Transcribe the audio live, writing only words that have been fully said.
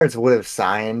Pirates would have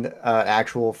signed an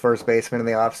actual first baseman in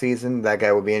the offseason, that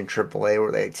guy would be in AAA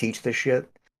where they teach this shit.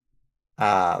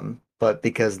 But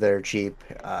because they're cheap,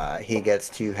 he gets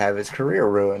to have his career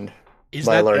ruined Is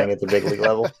by that learning Yeah, at the big league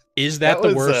level. is that that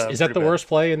the was worst? Is that pretty the bad. worst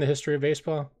play in the history of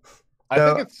baseball? I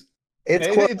think So it's it's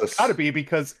it's got to close. be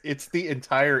because it's the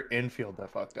entire infield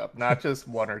that fucked up, not just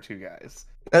one or two guys.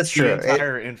 That's The true.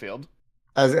 entire infield.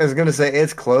 I was gonna say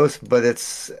it's close, but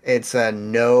it's a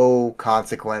no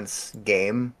consequence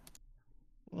game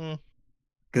Mm,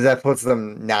 because that puts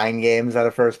them 9 games out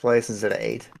of first place instead of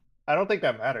 8. I don't think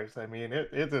that matters. I mean, it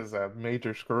is a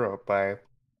major screw up by A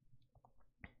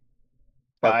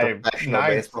five professional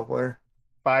ninths, baseball player.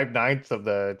 5/9 of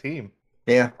the team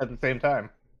Yeah, at the same time.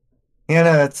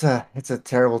 no, it's a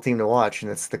terrible team to watch,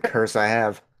 and it's the curse I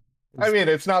have. I mean,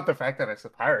 it's not the fact that it's the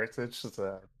Pirates; it's just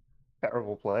a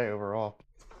terrible play overall.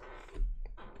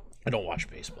 I don't watch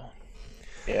baseball.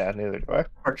 Yeah, neither do I.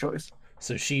 Hard choice.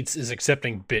 So Sheets is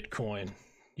accepting Bitcoin.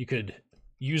 You could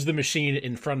use the machine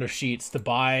in front of Sheets to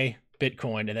buy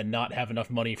Bitcoin and then not have enough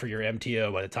money for your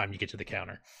MTO by the time you get to the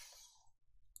counter.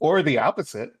 Or the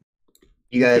opposite.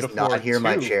 You could guys not afford hear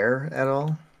my 2. chair at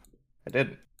all? I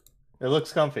didn't. It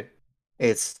looks comfy.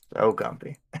 It's so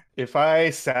comfy. If I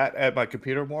sat at my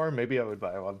computer more, maybe I would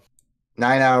buy one.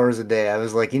 9 hours a day. I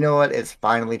was like, you know what? It's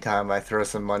finally time I throw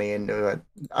some money into an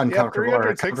Yeah, uncomfortable or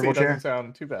a 360 comfortable doesn't chair.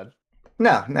 sound too bad.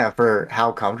 No, for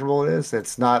how comfortable it is.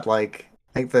 It's not like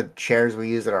I think the chairs we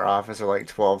use at our office are like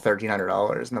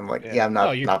 $1,200-$1,300, and I'm like, Yeah. yeah, I'm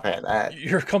Oh, not paying that.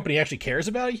 Your company actually cares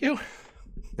about you?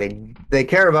 They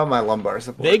care about my lumbar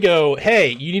support. They go, hey,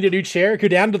 you need a new chair? Go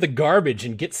down to the garbage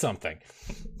and get something.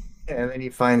 And then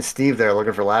you find Steve there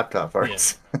looking for laptop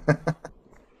parts.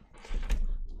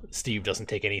 Steve doesn't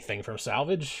take anything from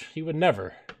salvage. He would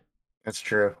never. That's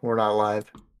true. We're not live.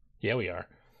 Yeah, we are.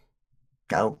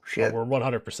 Oh shit. We're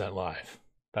 100% live.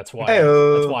 That's why.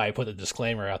 Heyo. That's why I put the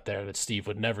disclaimer out there that Steve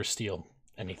would never steal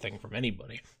anything from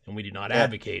anybody, and we do not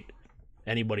advocate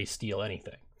anybody steal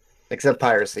anything. Except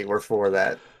piracy. We're for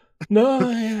that. No.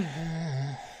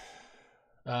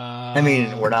 I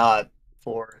mean, we're not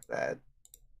for that.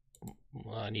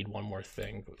 Well, I need one more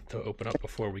thing to open up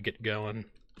before we get going.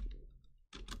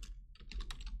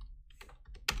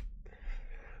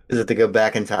 Is it to go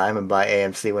back in time and buy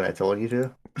AMC when I told you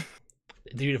to?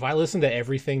 Dude, if I listened to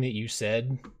everything that you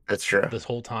said That's true. this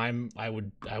whole time, I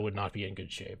would not be in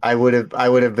good shape. I would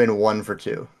have been 1 for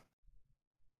 2.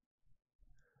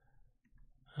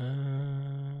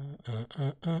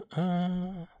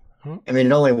 I mean,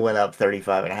 it only went up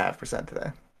 35.5%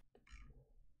 today.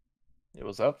 It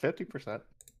was up 50%.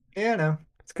 Yeah, no,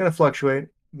 it's gonna fluctuate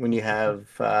when you have.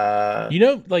 You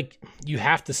know, like you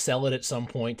have to sell it at some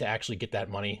point to actually get that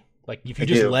money. Like if you I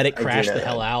just do. let it I do crash know the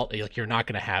hell that. out, like you're not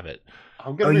gonna have it.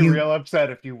 I'm gonna Oh, be you- real upset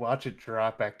if you watch it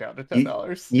drop back down to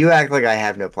 $10. You act like I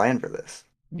have no plan for this.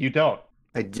 You don't.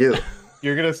 I do.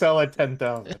 You're gonna sell at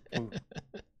 10,000.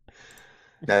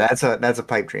 No, that's a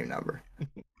pipe dream number.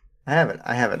 I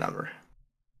have a number.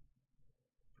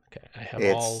 Okay, I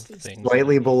have all It's the things.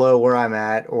 slightly below where I'm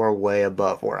at or way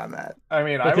above where I'm at. I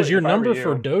mean, Because your if I were number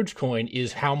for you- Dogecoin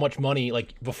is how much money,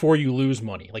 like before you lose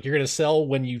money. Like you're gonna sell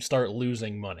when you start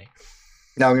losing money.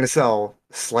 Now I'm gonna sell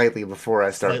slightly before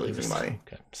I start Slightly losing before- money.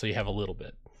 Okay, so you have a little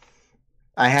bit.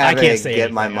 I have can't a say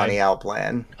get my anything. money out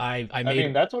plan. I I made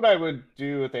mean, that's what I would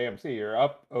do with AMC. You're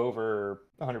up over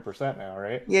 100% now,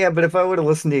 right? Yeah, but if I would have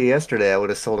listened to you yesterday, I would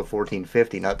have sold at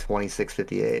 14.50, not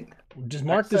 26.58. just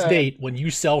mark That's, this date when you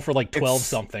sell for like 12 it's-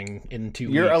 something in 2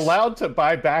 You're weeks. allowed to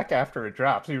buy back after it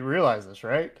drops. You realize this,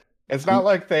 right? It's not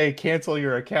like they cancel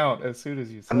your account as soon as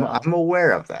you I'm sell. I'm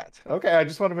aware of that. Okay, I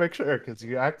just want to make sure because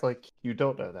you act like you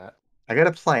don't know that. I got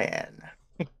a plan.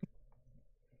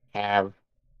 Have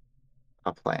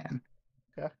a plan.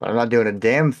 Yeah. But I'm not doing a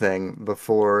damn thing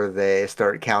before they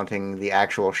start counting the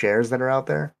actual shares that are out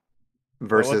there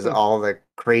versus the- all the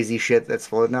crazy shit that's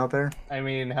floating out there. I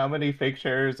mean, how many fake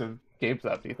shares of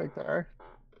GameStop do you think there are?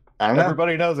 I don't know.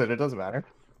 Everybody knows it. It doesn't matter.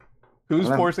 Who's I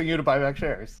don't know. forcing you to buy back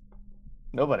shares?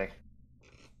 Nobody.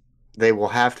 They will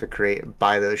have to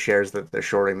buy those shares that they're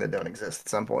shorting that don't exist at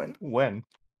some point. When?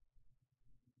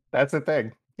 That's the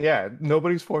thing. Yeah,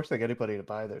 nobody's forcing anybody to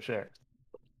buy their shares.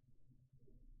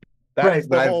 That's Right, the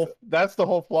but whole. That's the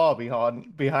whole flaw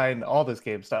behind all this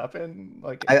GameStop and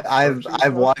like. I've Hershey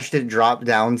stuff. watched it drop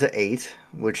down to 8,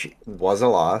 which was a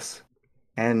loss,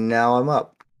 and now I'm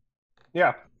up.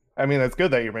 Yeah, I mean that's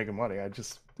good that you're making money. I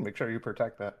just make sure you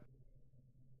protect that.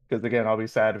 Because again, I'll be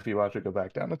sad if you watch it go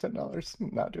back down to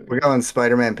 $10. Not doing We're it. going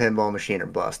Spider-Man Pinball Machine or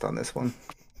bust on this one.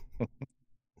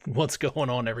 What's going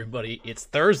on, everybody? It's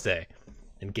Thursday,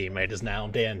 And Game Night is now.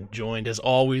 Dan joined as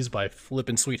always by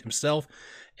Flippin' Sweet himself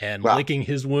and Wow. licking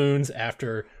his wounds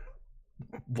after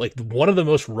like one of the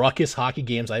most ruckus hockey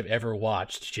games I've ever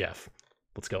watched. Jeff,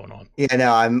 what's going on? Yeah,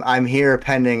 no, I'm here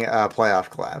pending a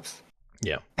playoff collapse.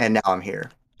 Yeah. And now I'm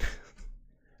here.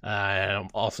 And I'm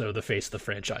also the face of the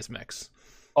franchise mix.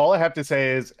 All I have to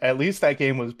say is at least that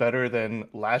game was better than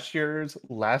last year's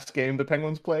last game the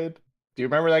Penguins played. Do you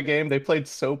remember that game? They played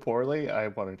so poorly. I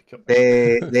wanted to kill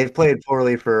them. They've played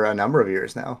poorly for a number of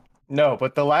years now. No,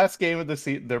 but the last game of their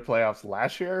playoffs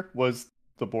last year was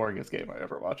the boringest game I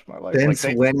ever watched in my life.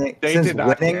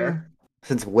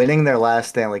 Since winning their last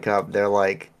Stanley Cup, they're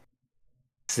like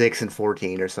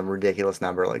 6-14 or some ridiculous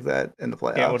number like that in the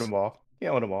playoffs. Can't win them all.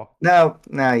 Can't win them all. No,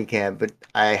 you can't. But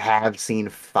I have seen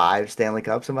 5 Stanley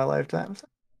Cups in my lifetime. So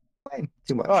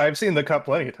too much. Oh, I've seen the cup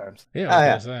plenty of times. Yeah,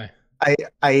 I was gonna say.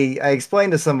 I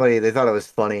explained to somebody, they thought it was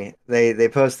funny. They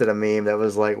posted a meme that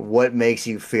was like, "What makes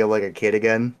you feel like a kid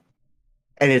again?"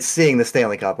 And it's seeing the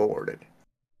Stanley Cup awarded.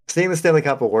 Seeing the Stanley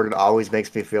Cup awarded always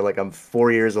makes me feel like I'm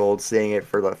 4 years old seeing it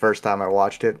for the first time I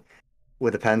watched it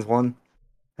with the Pens one.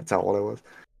 That's how old I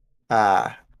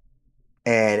was.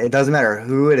 And it doesn't matter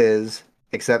who it is,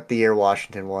 except the year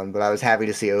Washington won. But I was happy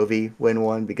to see Ovi win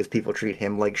one because people treat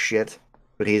him like shit.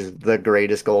 But he's the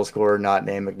greatest goal scorer not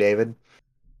named McDavid.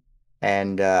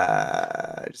 And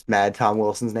just mad Tom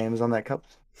Wilson's name is on that cup.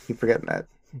 Keep forgetting that.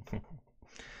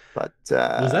 But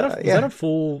was that a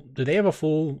full? Did they have a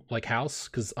full like house?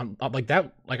 Because I'm like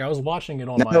that. Like I was watching it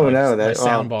on my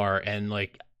sound bar, and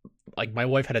like my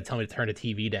wife had to tell me to turn the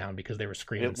TV down because they were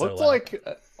screaming. It looked like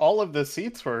all of the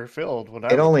seats were filled.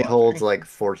 It only holds like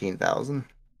 14,000.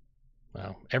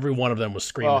 Wow, every one of them was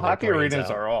screaming. Well, hockey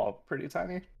arenas are all pretty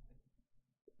tiny.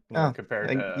 Compared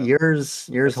to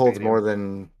yours holds more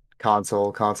than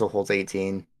console. Console holds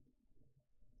 18.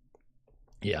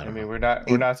 Yeah, I mean we're not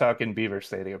talking Beaver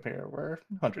Stadium here, where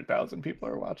 100,000 people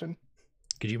are watching.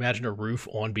 Could you imagine a roof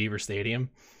on Beaver Stadium?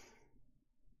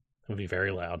 It would be very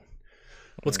loud.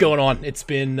 What's going on? It's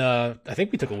been I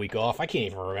think we took a week off. I can't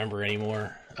even remember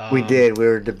anymore. We did. We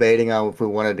were debating on if we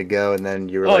wanted to go, and then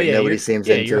you were like, "Nobody seems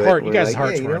into it." You guys'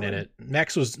 hearts weren't in it.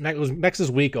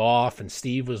 Max's week off, and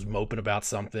Steve was moping about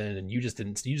something, and you just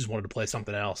didn't. You just wanted to play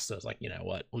something else. So I was like, you know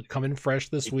what? We'll come in fresh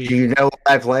this week. Do you know what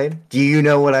I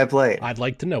played? I'd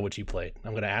like to know what you played.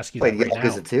 I'm going to ask you. Played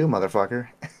Yakuza 2, motherfucker.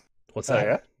 What's that?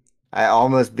 Yeah? I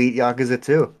almost beat Yakuza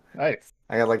 2. Nice.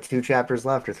 I got like 2 chapters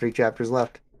left or 3 chapters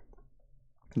left.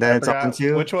 Then it's on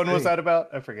to which one was that about?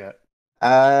 I forget.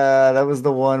 That was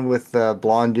the one with the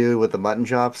blonde dude with the mutton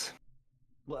chops.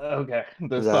 Okay.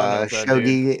 The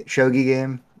shogi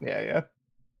game. Yeah.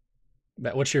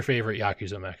 Matt, what's your favorite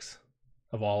Yakuza mechs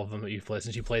of all of them that you've played,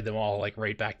 since you played them all like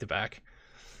right back to back?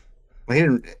 Well, he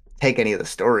didn't take any of the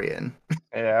story in.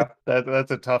 Yeah,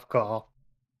 that's a tough call.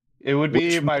 It would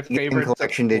be my favorite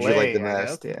collection. Did you like the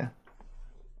best? Yeah.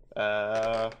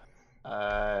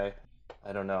 I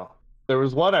don't know. There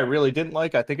was one I really didn't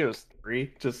like. I think it was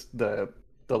 3. Just the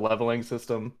leveling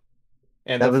system,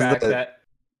 and the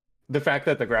fact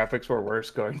that the graphics were worse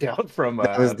going down from.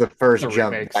 That was the first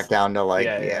jump remakes. back down to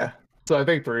yeah. So I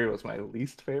think 3 was my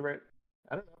least favorite.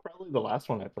 I don't know. Probably the last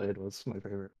one I played was my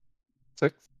favorite.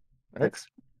 6. Right? 6.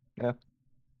 Yeah.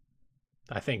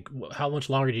 I think. How much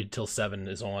longer do you till 7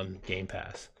 is on Game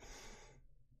Pass?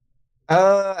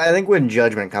 I think when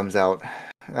Judgment comes out,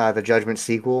 the Judgment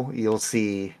sequel, you'll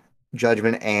see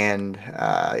Judgment and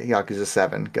Yakuza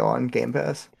 7 go on Game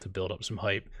Pass to build up some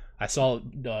hype. I saw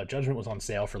Judgment was on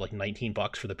sale for like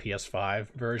 $19 for the PS5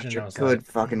 version. That's a good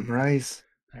fucking price.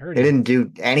 It didn't do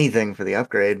anything for the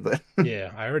upgrade, but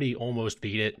yeah, I already almost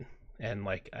beat it, and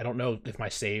like I don't know if my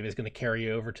save is going to carry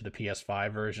over to the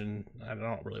PS5 version. I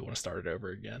don't really want to start it over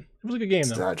again. It was a good game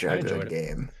though. Such a good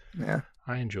game. Yeah,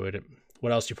 I enjoyed it.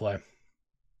 What else did you play?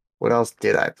 What else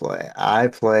did I play? I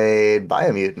played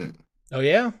Biomutant. Oh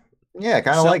yeah. Yeah, I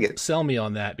kind of like it. Sell me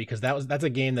on that, because that's a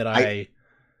game that I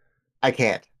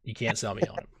can't. You can't sell me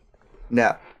on it.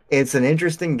 No, it's an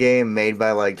interesting game made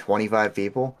by like 25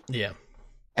 people. Yeah,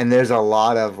 and there's a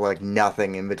lot of like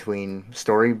nothing in between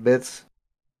story bits.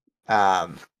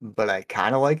 But I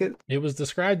kind of like it. It was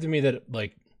described to me that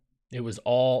like it was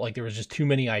all like there was just too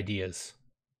many ideas,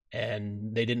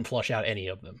 and they didn't flush out any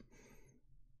of them.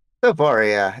 So far,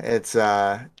 yeah, it's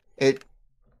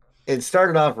it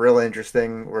started off real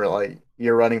interesting, where like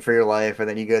you're running for your life, and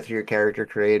then you go through your character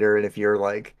creator, and if you're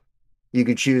like, you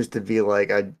could choose to be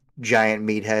like a giant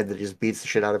meathead that just beats the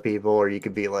shit out of people, or you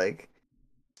could be like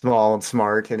small and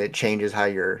smart, and it changes how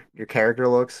your character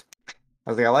looks.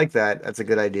 I was like, I like that. That's a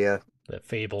good idea. That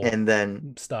Fable and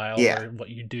then style, yeah, where what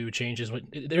you do changes.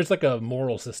 There's like a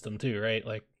moral system too, right?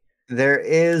 Like There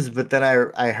is, but then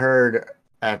I heard,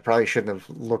 I probably shouldn't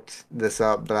have looked this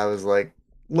up, but I was like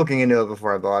looking into it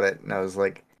before I bought it, and I was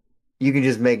like, you can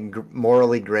just make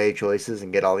morally gray choices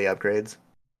and get all the upgrades.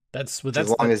 That's As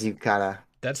long as you kind of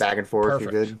that's back and forth,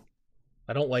 perfect. you're good.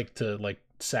 I don't like to like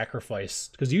sacrifice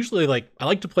because usually like I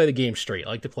like to play the game straight. I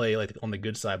like to play like on the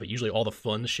good side, but usually all the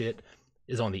fun shit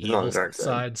is on the It's evil on the dark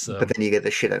side. So but then you get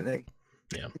the shit ending.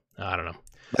 yeah, I don't know.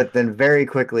 But then very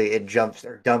quickly it jumps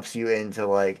or dumps you into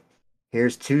like,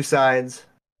 here's two sides,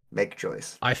 make a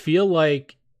choice. I feel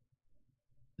like,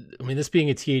 I mean, this being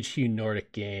a THQ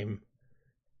Nordic game,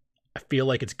 I feel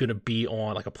like it's gonna be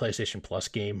on like a PlayStation Plus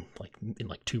game like in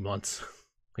like 2 months.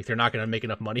 Like they're not gonna make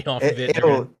enough money off of it.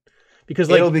 Because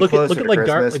like look at like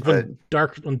Christmas, when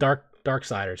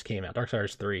Darksiders came out,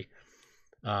 Darksiders 3.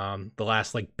 The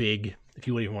last like big, if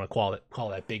you would even want to call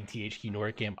that big THQ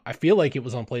Nordic game. I feel like it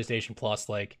was on PlayStation Plus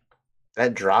like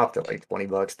that dropped at like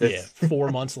 $20. Yeah,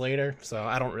 4 months later. So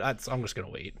I'm just gonna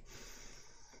wait.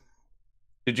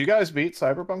 Did you guys beat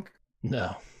Cyberpunk?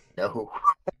 No.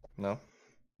 No.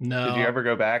 Did you ever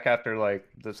go back after like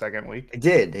the second week? I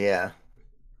did, yeah.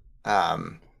 I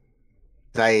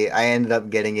ended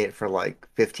up getting it for like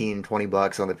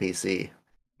 $15-20 on the PC.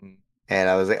 And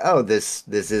I was like, oh, this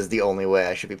is the only way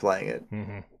I should be playing it.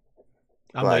 Mm-hmm.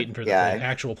 I'm waiting for the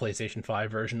actual PlayStation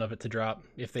 5 version of it to drop,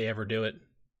 if they ever do it.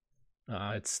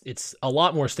 It's a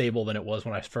lot more stable than it was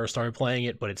when I first started playing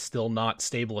it, but it's still not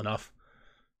stable enough.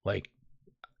 Like,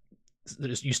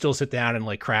 you still sit down and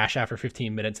like crash after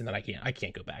 15 minutes, and then I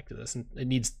can't go back to this. And I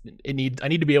need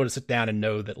to be able to sit down and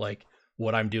know that like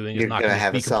what I'm doing is not going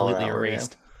to be completely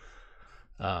erased.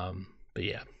 Yeah. But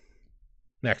yeah.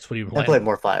 Next, what do you play? I played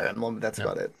more Fire Emblem, but that's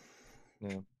about it.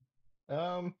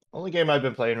 Yeah. Only game I've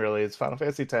been playing really is Final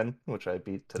Fantasy X, which I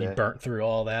beat today. You burnt through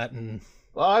all that, and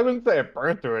well, I wouldn't say I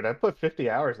burnt through it. I put 50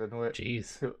 hours into it.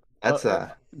 Jeez. That's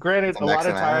granted, a lot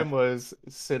of time was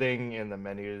sitting in the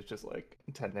menus, just like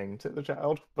tending to the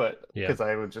child, but because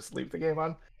I would just leave the game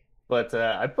on. But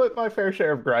I put my fair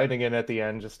share of grinding in at the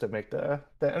end just to make the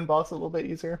end boss a little bit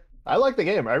easier. I like the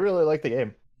game. I really like the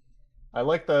game. I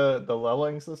like the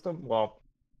leveling system. Well,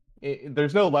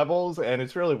 there's no levels, and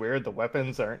it's really weird. The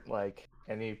weapons aren't like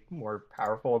any more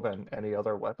powerful than any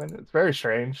other weapon. It's very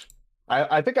strange.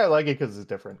 I think I like it because it's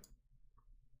different.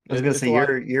 I was gonna say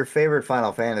your favorite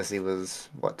Final Fantasy was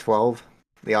what, 12?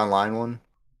 The online one?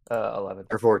 11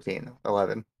 or 14?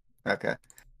 11. Okay.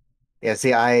 Yeah.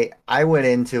 See, I went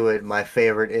into it. My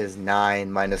favorite is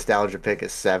 9. My nostalgia pick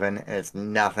is 7, and it's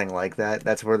nothing like that.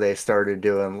 That's where they started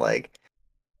doing like,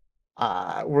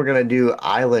 we're gonna do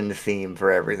island theme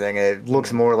for everything. It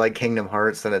looks more like Kingdom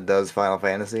Hearts than it does Final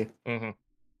Fantasy. Mm-hmm.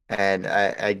 And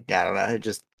I don't know.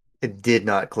 It did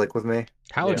not click with me.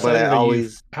 How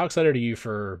excited are you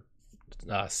for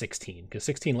 16? Because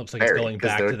 16 looks like it's going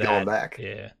back to that. Going back.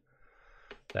 Yeah.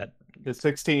 That is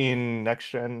 16 next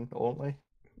gen only.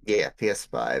 Yeah,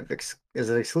 PS5. Is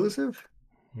it exclusive?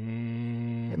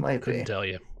 It might couldn't tell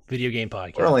you. Video game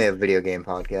podcast. We're only a video game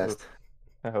podcast.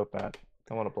 I hope not.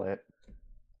 I want to play it.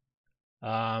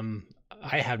 I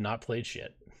have not played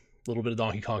shit. A little bit of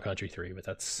Donkey Kong Country 3, but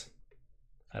that's,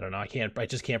 I don't know. I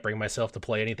just can't bring myself to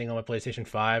play anything on my PlayStation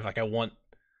 5. Like, I want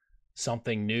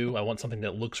something new. I want something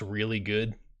that looks really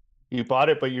good. You bought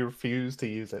it, but you refuse to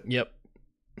use it. Yep.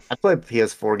 I play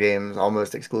PS4 games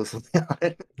almost exclusively on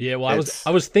it. Yeah, well,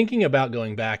 I was thinking about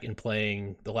going back and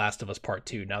playing The Last of Us Part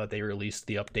 2 now that they released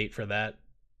the update for that,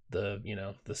 the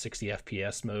 60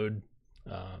 FPS mode.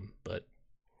 But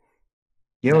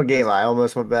you know what game I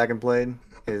almost went back and played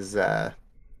is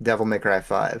Devil May Cry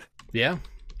 5. Yeah.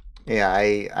 Yeah,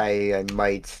 I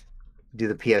might do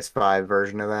the PS5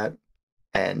 version of that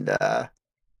and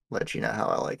let you know how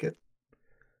I like it.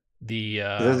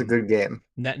 It was a good game.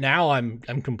 Now I'm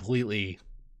completely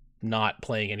not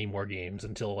playing any more games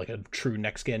until like a true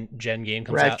next gen game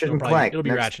comes out. It'll be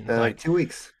Ratchet and Clank. 2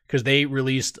 weeks. Because they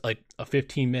released like a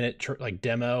 15-minute like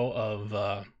demo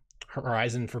of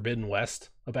Horizon Forbidden West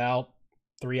about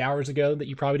 3 hours ago that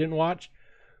you probably didn't watch.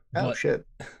 Shit.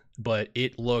 But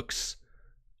it looks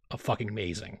fucking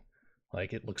amazing.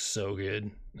 Like, it looks so good.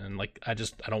 And like, I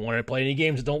don't want to play any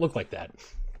games that don't look like that.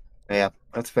 Yeah,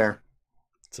 that's fair.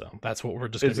 So that's what we're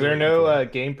just. Is there no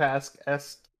Game Pass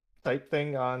type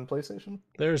thing on PlayStation?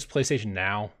 There's PlayStation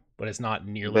Now, but it's not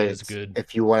nearly as good.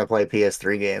 If you want to play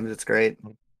PS3 games, it's great.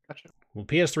 Gotcha. Well,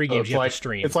 PS3 games you have to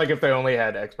stream. It's like if they only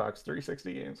had Xbox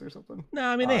 360 games or something. No,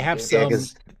 I mean they have some.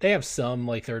 They have some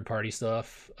like third-party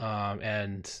stuff,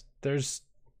 and there's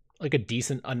like a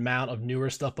decent amount of newer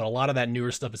stuff, but a lot of that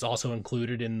newer stuff is also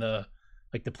included in the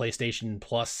PlayStation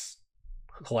Plus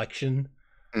collection.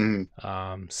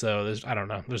 Mm-hmm. So I don't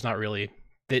know. There's not really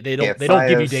They don't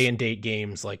give you day and date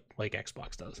games like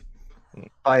Xbox does.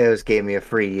 FiOS gave me a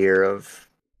free year of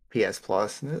PS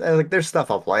Plus. Like, there's stuff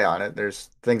I'll play on it. There's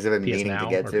things I've been meaning to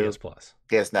get to. PS Plus.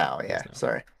 PS Now, yeah. PS Now.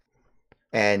 Sorry.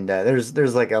 And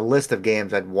there's like a list of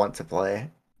games I'd want to play,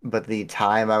 but the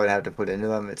time I would have to put into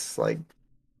them, it's like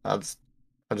I'll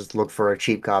just look for a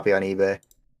cheap copy on eBay,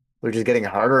 which is getting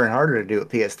harder and harder to do with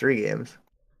PS3 games.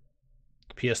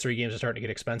 PS3 games are starting to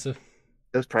get expensive.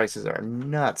 Those prices are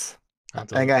nuts. I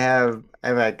think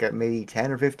I've got maybe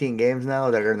 10 or 15 games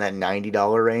now that are in that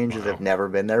 $90 range that have never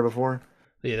been there before.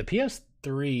 Yeah, the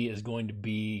PS3 is going to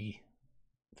be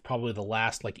probably the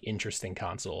last like interesting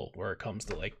console where it comes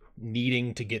to like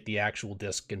needing to get the actual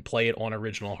disc and play it on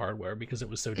original hardware because it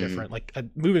was so different. Like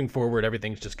moving forward,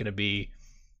 everything's just going to be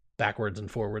backwards and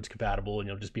forwards compatible, and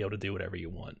you'll just be able to do whatever you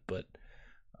want. But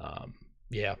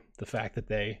yeah, the fact that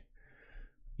they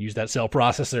use that cell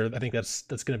processor, I think that's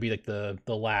going to be like the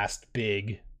last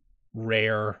big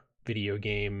rare video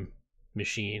game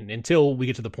machine until we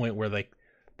get to the point where like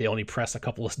they only press a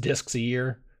couple of discs a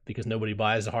year because nobody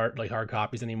buys hard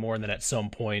copies anymore, and then at some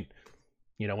point,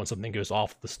 you know, when something goes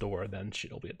off the store, then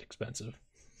shit'll be expensive.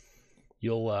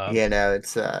 You'll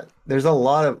it's there's a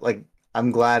lot of like, I'm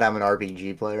glad I'm an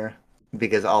RPG player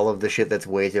because all of the shit that's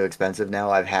way too expensive now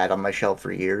I've had on my shelf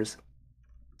for years.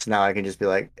 So now I can just be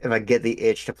like, if I get the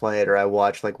itch to play it, or I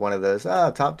watch like one of those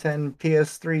top 10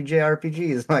 PS3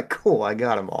 JRPGs, I'm like, cool, I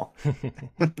got them all.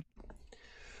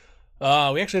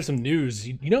 We actually have some news.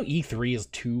 You know, E3 is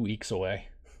 2 weeks away.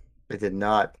 I did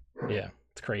not. Yeah,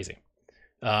 it's crazy.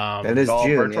 It is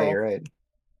June. Virtual? Yeah, you're right.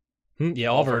 Yeah,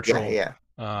 all virtual. Yeah.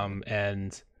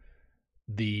 And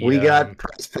we got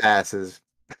press passes.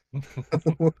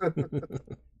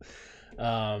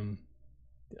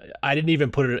 I didn't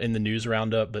even put it in the news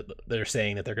roundup, but they're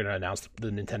saying that they're going to announce the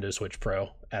Nintendo Switch Pro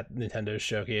at Nintendo's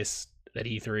showcase at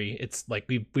E3. It's like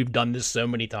we've done this so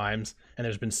many times, and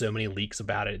there's been so many leaks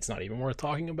about it. It's not even worth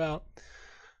talking about.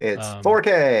 It's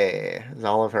 4K, is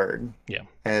all I've heard. Yeah,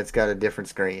 and it's got a different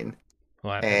screen,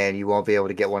 and you won't be able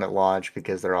to get one at launch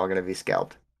because they're all going to be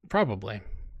scalped. Probably.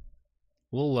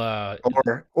 We'll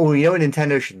you know what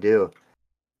Nintendo should do?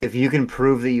 If you can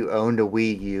prove that you owned a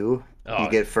Wii U, you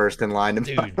get first in line to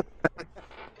dude.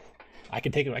 I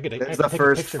can take it. There's the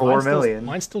first 4 million.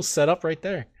 Mine's still set up right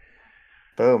there.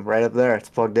 Boom! Right up there. It's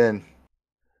plugged in.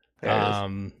 There it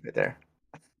is. Right there.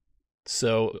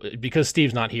 So, because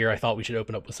Steve's not here, I thought we should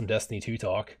open up with some Destiny 2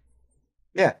 talk.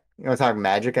 Yeah, you want to talk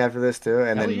Magic after this too,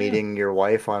 and then meeting your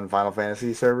wife on Final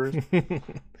Fantasy servers.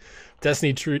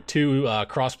 Destiny 2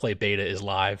 crossplay beta is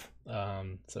live.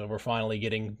 So we're finally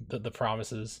getting the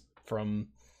promises from,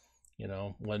 you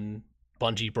know, when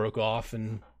Bungie broke off,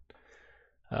 and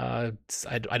I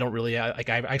don't really like.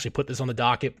 I actually put this on the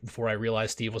docket before I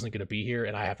realized Steve wasn't going to be here,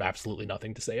 and I have absolutely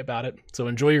nothing to say about it. So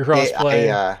enjoy your crossplay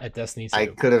at Destiny 2. I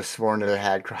could have sworn that it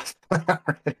had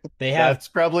crossplay. They have. That's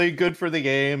probably good for the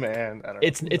game, and I don't know.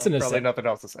 It's probably nothing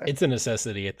else to say. It's a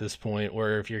necessity at this point,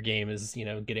 where if your game is, you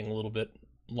know, getting a little bit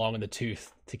long in the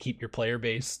tooth to keep your player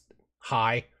base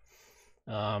high.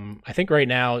 I think right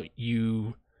now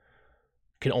you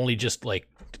can only just like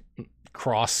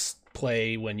cross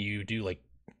play when you do like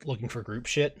looking for group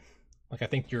shit. Like I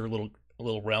think your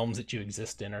little realms that you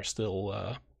exist in are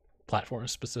still platform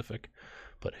specific,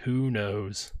 but who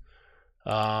knows?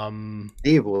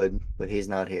 Steve would, but he's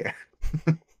not here.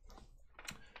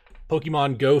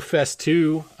 Pokemon Go Fest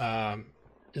 2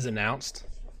 is announced,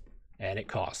 and it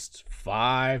costs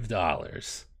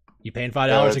 $5. You paying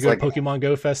 $5 to go to Pokemon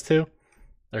Go Fest 2?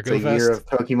 It's a year of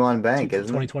Pokemon Bank, isn't it?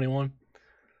 2021.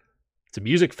 It's a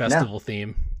music festival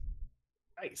theme.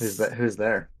 Nice. Who's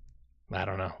there? I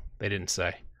don't know. They didn't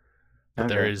say. But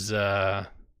there is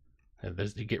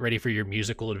you get ready for your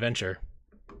musical adventure.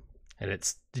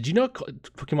 And did you know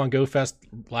Pokemon Go Fest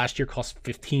last year cost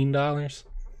 $15?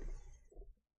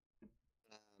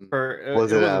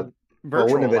 Was it a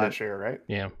virtual last year, right?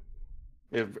 Yeah.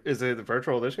 Is it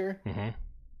virtual this year? Mm-hmm.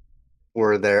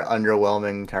 Were there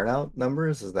underwhelming turnout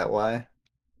numbers? Is that why?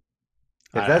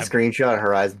 If that screenshot of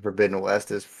Horizon Forbidden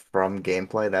West is from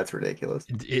gameplay, that's ridiculous.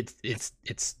 It is.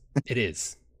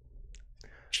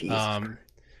 Jeez.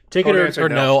 Take it or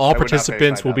no, all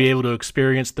participants will be able to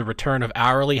experience the return of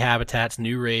hourly habitats,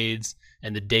 new raids,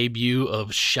 and the debut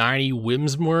of Shiny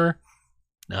Whimsmore,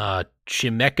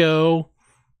 Chimecho,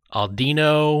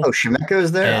 Aldino. Oh,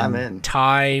 Chimecho's there? And I'm in.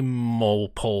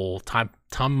 Timpole.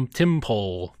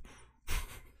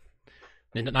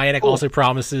 Niantic also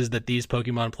promises that these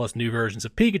Pokemon plus new versions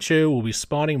of Pikachu will be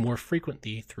spawning more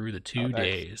frequently through the 2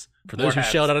 days. For those who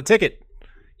shelled out a ticket,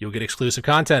 you'll get exclusive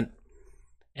content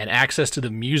and access to the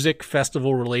music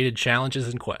festival related challenges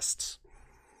and quests.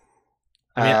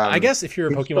 I mean, I guess if you're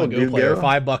a Pokemon Go player,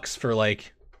 $5 for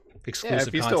like exclusive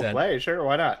if you content. Still play, sure,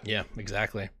 why not? Yeah,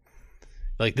 exactly.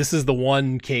 Like this is the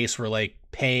one case where like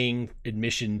paying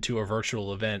admission to a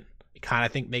virtual event, it kind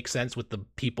of think makes sense with the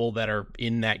people that are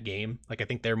in that game. Like I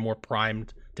think they're more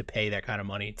primed to pay that kind of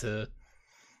money to,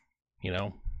 you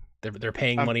know, they're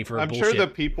paying money for. I'm sure the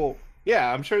people.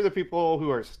 Yeah, I'm sure the people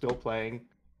who are still playing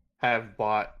have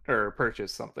bought or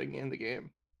purchased something in the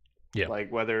game. Yeah,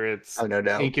 like whether it's no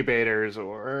doubt. incubators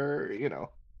or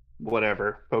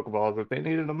whatever Pokeballs if they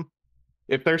needed them.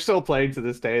 If they're still playing to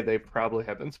this day, they probably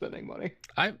have been spending money.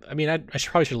 I mean, I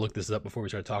probably should look this up before we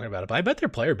start talking about it, but I bet their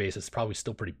player base is probably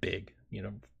still pretty big,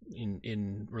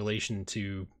 in relation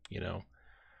to,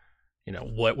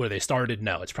 where they started.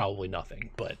 No, it's probably nothing,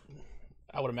 but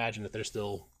I would imagine that there's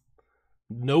still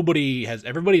everybody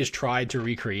has tried to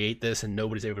recreate this and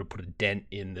nobody's able to put a dent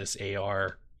in this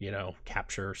AR,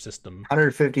 capture system.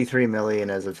 153 million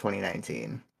as of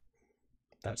 2019.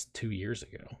 That's 2 years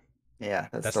ago. Yeah,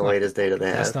 that's the latest data they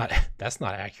have. That's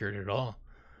not accurate at all.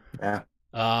 Yeah.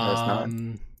 Not.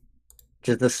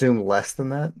 Just assume less than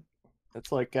that.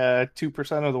 That's like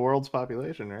 2% of the world's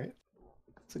population, right?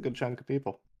 It's a good chunk of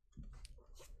people.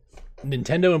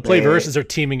 Nintendo and Playversus are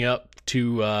teaming up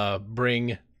to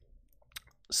bring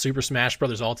Super Smash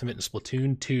Bros. Ultimate and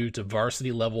Splatoon 2 to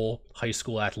varsity level high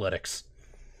school athletics.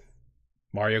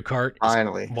 Mario Kart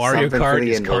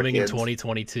is coming in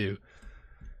 2022.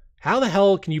 How the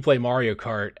hell can you play Mario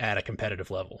Kart at a competitive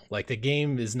level? Like the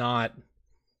game is not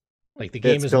like the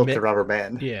game is built to rubber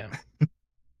band. Yeah.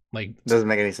 Like doesn't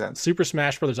make any sense. Super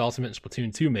Smash Bros. Ultimate and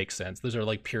Splatoon 2 makes sense. Those are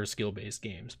like pure skill based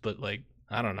games, but like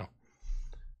I don't know.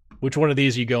 Which one of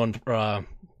these are you going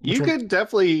you could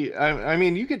definitely I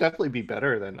mean you could definitely be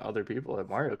better than other people at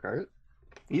Mario Kart.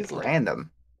 Easily. Random.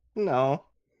 No.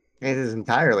 It is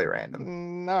entirely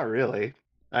random. Not really.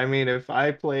 I mean, if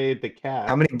I played the cat,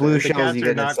 how many blue shells you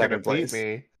get in second place?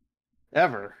 Me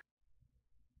ever.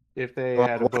 If they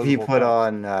had what if you put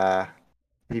on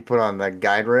the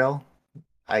guide rail,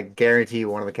 I guarantee you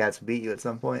one of the cats will beat you at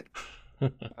some point. I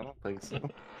don't think so.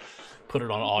 Put it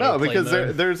on auto. No, because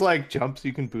there's like jumps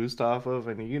you can boost off of,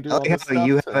 and you can do. All this stuff,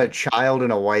 you have a child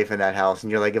and a wife in that house,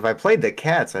 and you're like, if I played the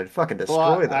cats, I'd fucking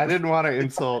destroy them. I didn't want to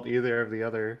insult either of the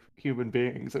other human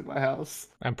beings in my house.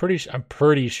 I'm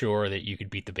pretty sure that you could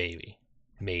beat the baby,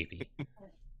 maybe.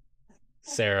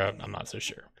 Sarah, I'm not so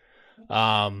sure.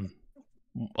 Of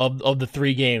the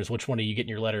three games, which one are you getting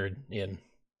your letter in?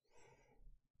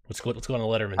 Let's go on the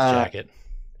Letterman's jacket.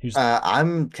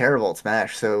 I'm terrible at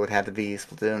Smash, so it would have to be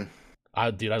Splatoon. I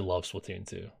love Splatoon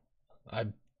 2. I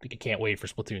can't wait for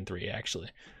Splatoon 3, actually.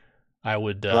 I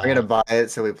would. I'm gonna buy it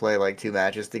so we play like 2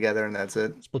 matches together and that's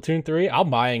it. Splatoon 3,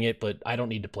 I'm buying it, but I don't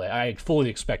need to play. I fully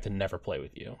expect to never play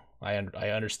with you. I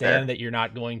understand that you're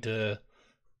not going to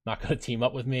team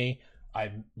up with me.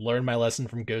 I've learned my lesson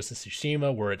from Ghost of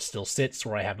Tsushima, where it still sits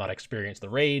where I have not experienced the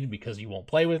raid because you won't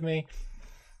play with me.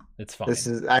 It's fine.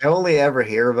 I only ever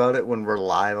hear about it when we're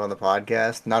live on the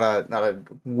podcast. Not a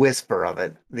whisper of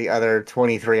it. The other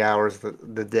 23 hours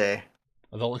the day.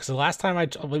 Because the last time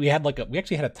we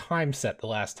actually had a time set the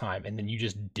last time, and then you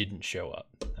just didn't show up,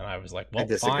 and I was like, well,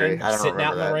 fine. I'm sitting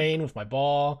out in the rain with my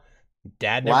ball.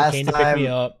 Dad never came to pick me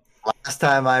up. Last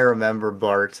time I remember,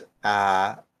 Bart,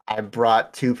 I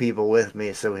brought 2 people with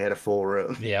me, so we had a full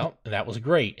room. Yeah, and that was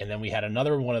great. And then we had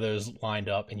another one of those lined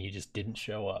up, and you just didn't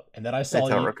show up. And then I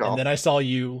saw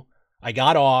you. I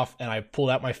got off, and I pulled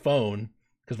out my phone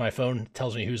because my phone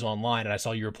tells me who's online, and I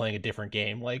saw you were playing a different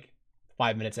game like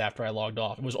 5 minutes after I logged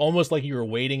off. It was almost like you were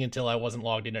waiting until I wasn't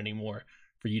logged in anymore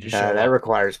for you to show up. That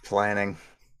requires planning.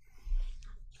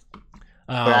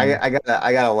 I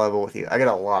gotta level with you. I got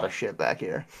a lot of shit back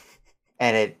here,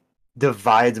 and it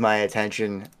divides my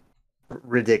attention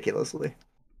ridiculously.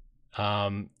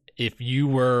 If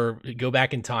you go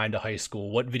back in time to high school,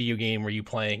 what video game were you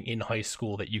playing in high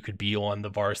school that you could be on the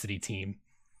varsity team?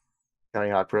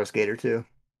 Tony Hawk Pro Skater 2.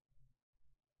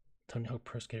 Tony Hawk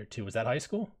Pro Skater 2, was that high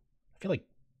school? I feel like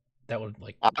that would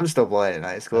like. I'm still playing in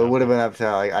high school. It would have been up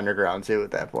to like Underground 2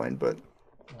 at that point, but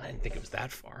I didn't think it was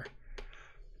that far.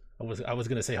 I was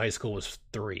gonna say high school was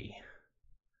 3.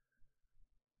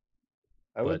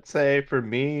 I would say for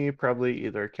me, probably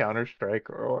either Counter-Strike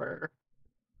or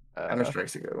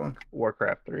Counter-Strike's a good one.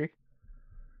 Warcraft 3. Age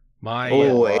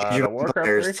of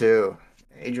Empires 2.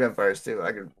 Age of Empires 2.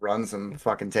 I could run some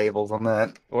fucking tables on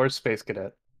that. Or Space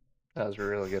Cadet. That was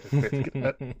really good at Space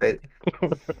Cadet.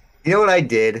 You know what I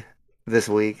did this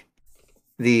week?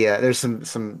 There's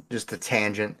some just a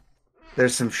tangent.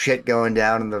 There's some shit going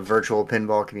down in the virtual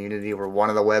pinball community where one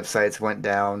of the websites went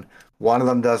down. One of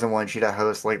them doesn't want you to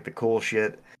host like the cool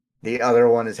shit. The other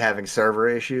one is having server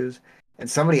issues. and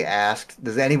somebody asked,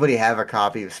 "Does anybody have a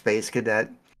copy of Space Cadet?"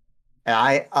 And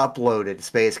I uploaded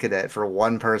Space Cadet for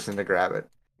one person to grab it.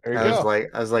 There you go.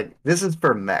 I was like, this is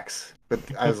for mechs. But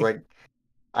I was like,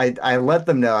 I let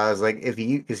them know. I was like, if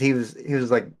you, because he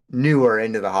was like newer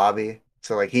into the hobby,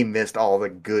 so like he missed all the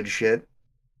good shit.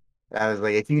 I was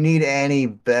like, if you need any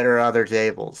better other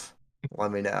tables,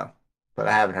 let me know. But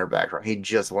I haven't heard back from him. He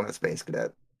just won a Space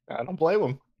Cadet. I don't blame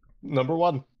him. Number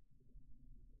one.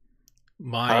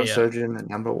 My Surgeon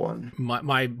number one.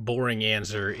 My boring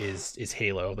answer is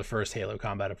Halo, the first Halo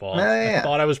Combat Evolved. Yeah. I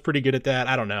thought I was pretty good at that.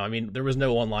 I don't know. I mean, there was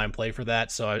no online play for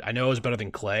that, so I know I was better than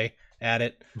Clay at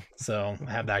it. So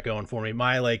I have that going for me.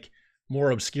 My like more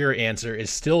obscure answer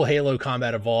is still Halo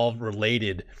Combat Evolved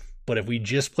related, but if we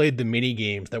just played the mini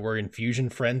games that were in Fusion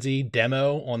Frenzy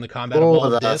demo on the Combat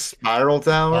Evolved disc, Spiral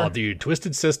Tower. Oh, dude,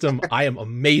 Twisted System! I am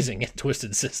amazing at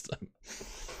Twisted System.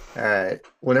 All right.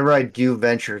 Whenever I do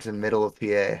ventures in middle of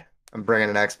PA, I'm bringing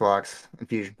an Xbox and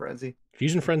Fusion Frenzy.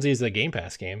 Fusion Frenzy is a Game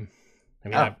Pass game.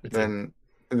 I mean,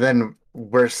 then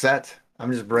we're set. I'm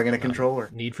just bringing a controller.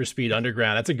 Need for Speed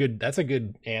Underground. That's a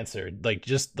good answer. Like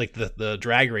just like the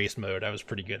drag race mode, I was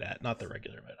pretty good at, not the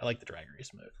regular mode. I like the drag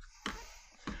race mode.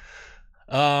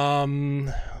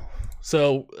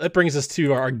 So that brings us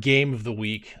to our game of the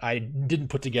week. I didn't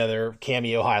put together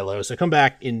Cameo High-Low, so come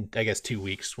back in, I guess, 2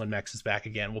 weeks when Mex is back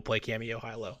again. We'll play Cameo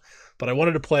High-Low. But I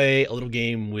wanted to play a little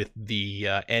game with the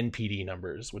NPD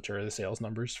numbers, which are the sales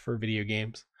numbers for video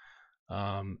games.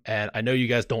 And I know you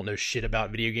guys don't know shit about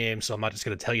video games, so I'm not just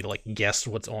going to tell you to like guess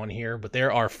what's on here. But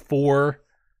there are 4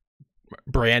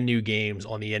 brand new games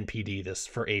on the NPD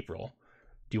for April.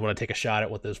 Do you want to take a shot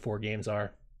at what those 4 games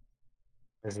are?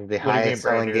 This is the highest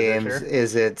selling games.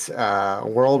 Is it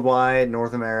worldwide,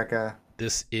 North America?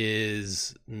 This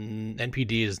is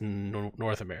NPD is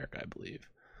North America, I believe.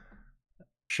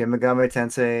 Shin Megami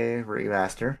Tensei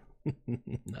Remaster.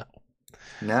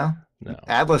 No.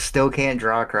 Atlas still can't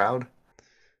draw a crowd.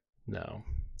 No.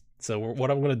 So what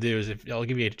I'm going to do is I'll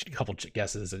give you a couple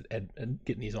guesses at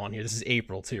getting these on here. This is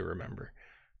April too, remember?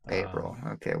 April.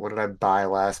 Okay. What did I buy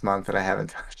last month that I haven't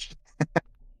touched?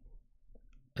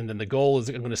 And then the goal is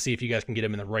I'm going to see if you guys can get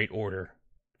them in the right order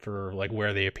for like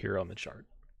where they appear on the chart.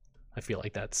 I feel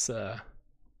like that's at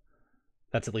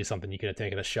least something you could have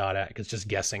taken a shot at, because just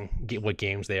guessing what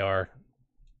games they are,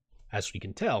 as we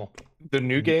can tell, the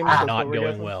new games are not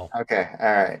going well. Okay,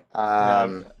 all right.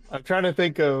 I'm trying to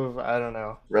think of, I don't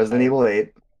know. Resident Evil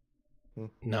 8.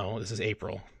 No, this is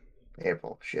April.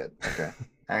 April, shit. Okay,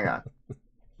 hang on.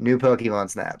 New Pokemon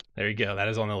Snap. There you go. That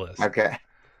is on the list. Okay.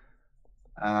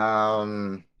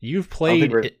 You've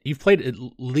played at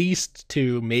least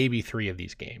 2, maybe 3 of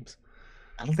these games.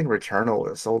 I don't think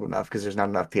Returnal is sold enough because there's not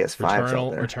enough PS5s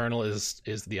out there. Returnal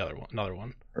is the other one, another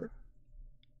one.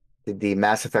 Did the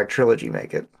Mass Effect trilogy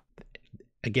make it?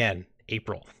 Again,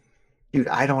 April. Dude,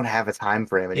 I don't have a time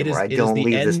frame anymore. I don't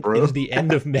leave this room. It is the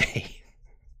end of May.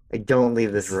 I don't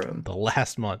leave this room. The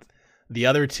last month. The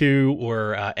other 2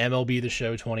 were MLB The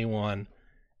Show 21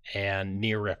 and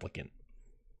Nier Replicant.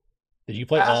 Did you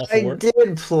play all 4? I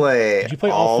did play. Did you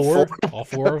play all 4? All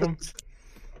 4 of them?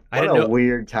 What a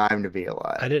weird time to be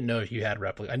alive. I didn't know if you had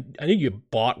Replicant. I knew you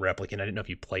bought Replicant. I didn't know if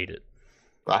you played it.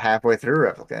 About halfway through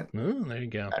Replicant. Oh, there you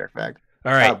go. Matter of fact.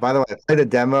 All right. By the way, I played a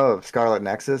demo of Scarlet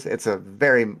Nexus. It's a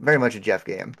very, very much a Jeff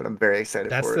game, but I'm very excited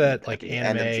for it. That's that like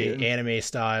anime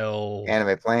style.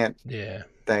 Anime plant. Yeah.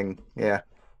 Thing. Yeah.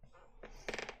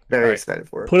 Very excited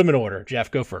for it. Put them in order.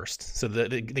 Jeff, go first. So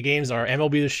the games are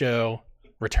MLB The Show,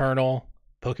 Returnal,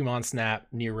 Pokemon Snap,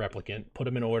 Nier Replicant. Put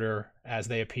them in order as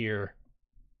they appear.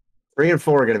 3 and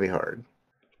 4 are going to be hard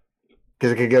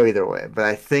because it could go either way, but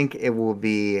I think it will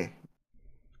be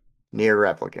Nier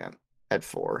Replicant at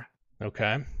 4.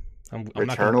 Okay.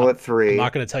 Returnal at 3. I'm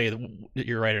not going to tell you that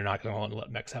you're right or not, because I want to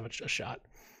let Mex have a shot.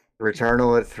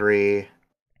 Returnal at 3.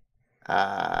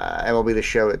 MLB The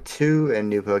Show at 2, and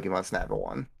New Pokemon Snap at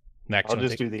 1. Mex, I'll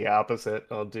just do the opposite.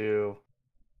 I'll do.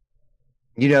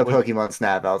 Pokemon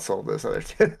Snap outsold those other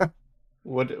 2.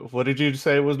 What did you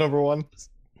say was number 1?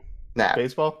 Snap.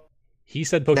 Baseball? He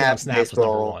said Pokemon Snap was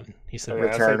number 1. He said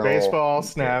Returnal. Baseball,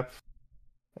 Snap,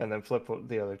 and then flip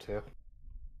the other 2.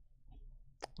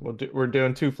 We're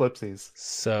doing 2 flipsies.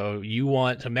 So you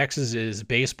want Mex's is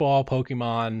Baseball,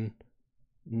 Pokemon,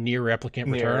 Nier Replicant,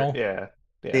 Returnal? Yeah.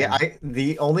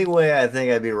 The only way I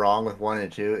think I'd be wrong with 1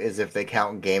 and 2 is if they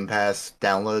count Game Pass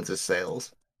downloads as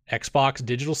sales. Xbox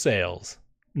digital sales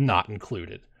not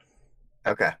included.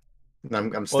 Okay,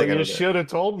 I'm sticking with it. You should have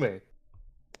told me.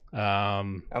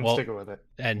 I'm sticking with it.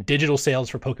 And digital sales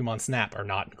for Pokemon Snap are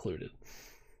not included.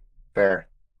 Fair.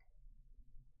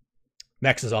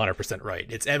 Max is 100% right.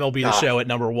 It's MLB The Show at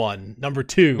number 1. Number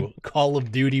 2, Call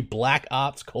of Duty Black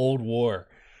Ops Cold War.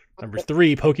 Number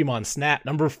 3, Pokemon Snap.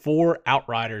 Number 4,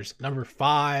 Outriders. Number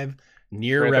 5,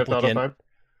 Nier Replicant.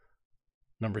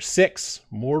 Number 6,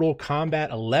 Mortal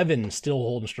Kombat 11, still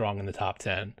holding strong in the top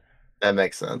 10. That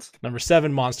makes sense. Number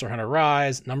 7, Monster Hunter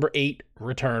Rise. Number 8,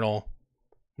 Returnal.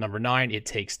 Number 9, It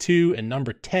Takes Two. And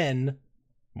number 10,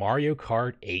 Mario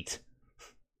Kart 8.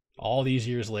 All these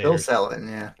years later. Still selling,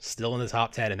 yeah. Still in the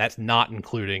top 10, and that's not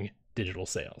including digital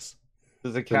sales.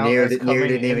 Does it count Nier as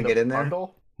didn't even get in there?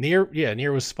 Bundle?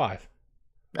 Nier was 5.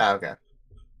 Oh, okay.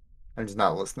 I'm just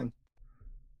not listening.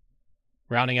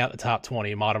 Rounding out the top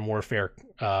 20, Modern Warfare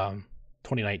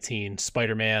 2019,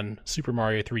 Spider-Man, Super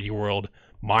Mario 3D World,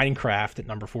 Minecraft at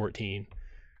number 14.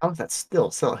 How is that still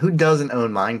selling? Who doesn't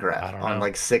own Minecraft on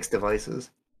like 6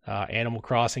 devices? Animal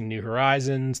Crossing New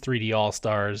Horizons, 3D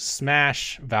All-Stars,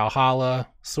 Smash, Valhalla,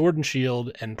 Sword and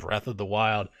Shield, and Breath of the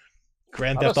Wild.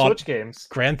 Grand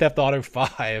Theft Auto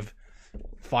 5,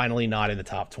 finally not in the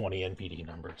top 20 NPD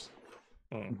numbers.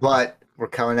 But we're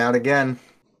coming out again.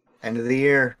 End of the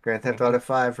year. Grand Theft Auto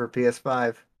 5 for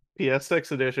PS5.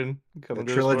 PS6 edition. The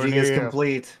trilogy is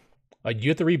complete. Do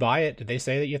you have to rebuy it? Did they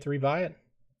say that you have to rebuy it?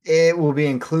 It will be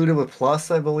included with Plus,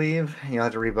 I believe. You'll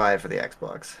have to rebuy it for the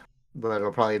Xbox. But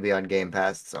it'll probably be on Game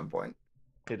Pass at some point.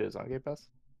 It is on Game Pass?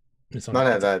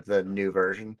 Not the new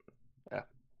version. Yeah.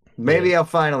 Maybe I'll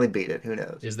finally beat it. Who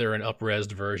knows? Is there an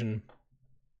up-resed version?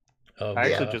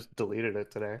 I actually just deleted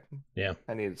it today. Yeah.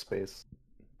 I needed space.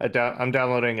 I'm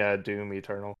downloading Doom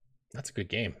Eternal. That's a good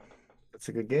game. That's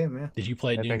a good game, yeah. Did you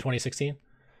play Doom 2016?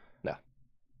 No.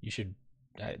 You should.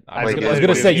 I was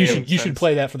gonna say you should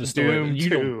play that for the story.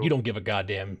 Doom you don't give a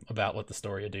goddamn about what the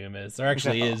story of Doom is. There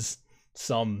actually is a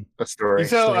story.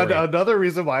 So another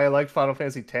reason why I liked Final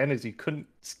Fantasy X is you couldn't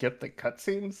skip the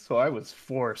cutscenes, so I was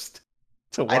forced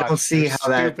to watch. I don't see how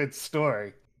stupid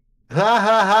story. Ha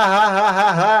ha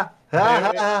ha ha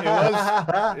ha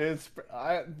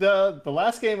ha. The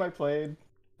last game I played,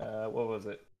 what was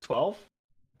it, 12?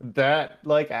 That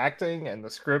acting and the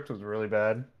script was really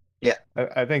bad. Yeah,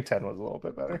 I think 10 was a little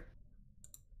bit better.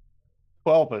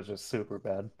 12 was just super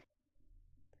bad.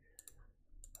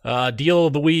 Deal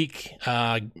of the week.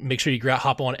 Make sure you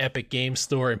hop on Epic Games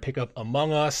Store and pick up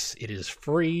Among Us. It is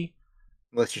free.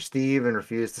 Unless you're Steve and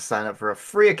refuse to sign up for a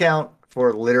free account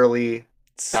for literally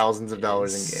thousands of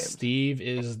dollars in games. Steve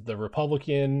is the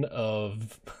Republican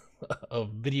of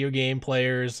video game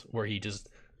players, where he just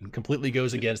completely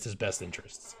goes against his best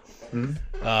interests.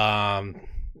 Mm-hmm.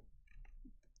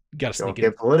 Don't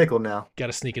get political now. Got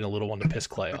to sneak in a little one to piss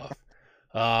Clay off.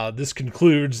 This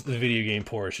concludes the video game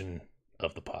portion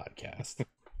of the podcast.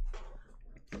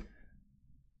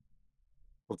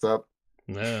 What's up?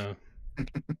 No,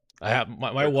 I have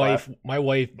my wife. My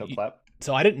wife. No clap.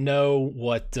 So I didn't know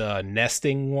what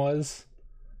nesting was.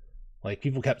 Like,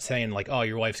 people kept saying, like, "Oh,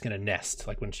 your wife's gonna nest,"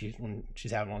 like when she's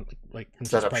having one, like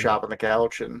set up shop on the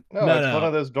couch and no, it's one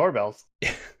of those doorbells.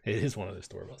 It is one of those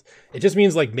doorbells. It just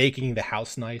means like making the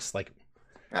house nice. Like,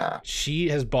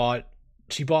 she bought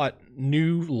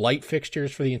new light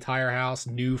fixtures for the entire house,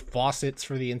 new faucets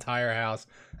for the entire house.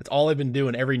 That's all I've been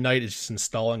doing every night, is just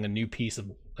installing a new piece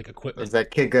of equipment. Is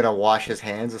that kid gonna wash his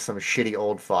hands with some shitty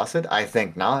old faucet? I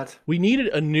think not. We needed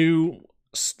a new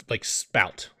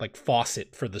spout,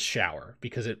 faucet for the shower,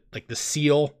 because it the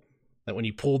seal that when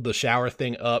you pulled the shower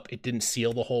thing up, it didn't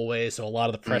seal the whole way, so a lot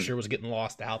of the pressure was getting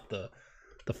lost out the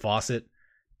faucet,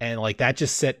 and that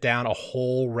just set down a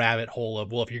whole rabbit hole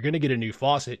of, well, if you're gonna get a new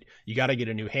faucet, you got to get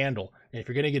a new handle, and if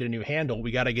you're gonna get a new handle,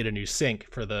 we got to get a new sink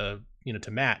for the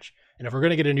to match, and if we're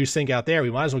gonna get a new sink out there,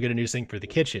 we might as well get a new sink for the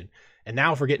kitchen, and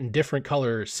now if we're getting different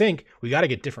color sink, we got to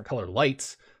get different color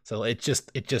lights, so it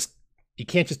just you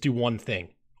can't just do one thing,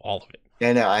 all of it.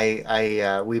 Yeah,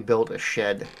 no, we built a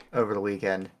shed over the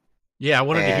weekend. Yeah, I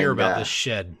wanted to hear about this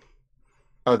shed.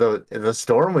 Oh, the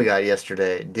storm we got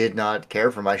yesterday did not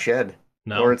care for my shed.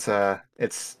 No. Or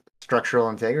its structural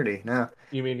integrity. No.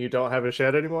 You mean you don't have a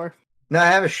shed anymore? No, I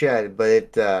have a shed, but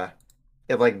it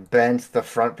bent the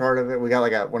front part of it. We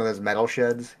got one of those metal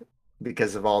sheds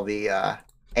because of all the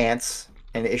ants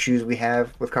and issues we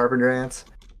have with carpenter ants.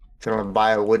 So I'm gonna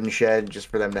buy a wooden shed just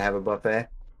for them to have a buffet.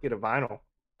 Get a vinyl.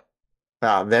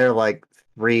 They're like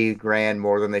 $3,000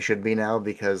 more than they should be now,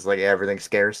 because everything's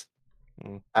scarce.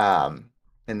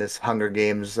 In this Hunger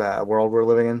Games world we're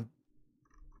living in.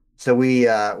 So we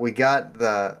got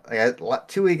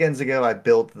 2 weekends ago I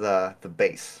built the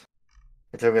base.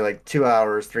 It took me 2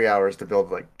 hours, 3 hours to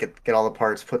build, get all the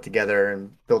parts put together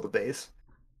and build the base.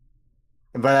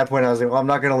 And by that point I was like, well, I'm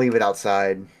not gonna leave it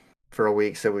outside for a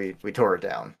week, so we tore it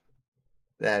down.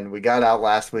 Then we got out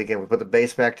last weekend. We put the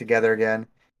base back together again,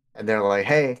 and they're like,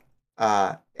 "Hey,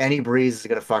 any breeze is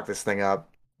gonna fuck this thing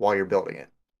up while you're building it."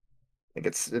 Like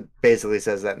it basically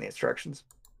says that in the instructions.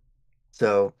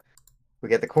 So we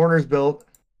get the corners built,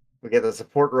 we get the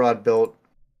support rod built,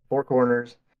 4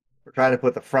 corners. We're trying to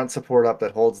put the front support up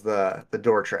that holds the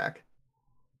door track.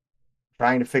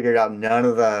 Trying to figure it out. None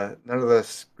of the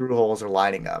screw holes are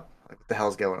lining up. Like, what the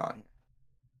hell's going on?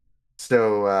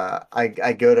 So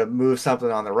I go to move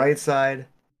something on the right side.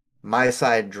 My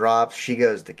side drops. She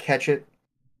goes to catch it,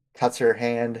 cuts her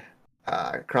hand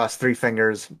across 3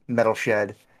 fingers, metal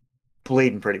shed,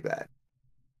 bleeding pretty bad.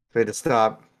 So we had to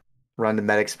stop, run to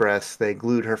MedExpress. They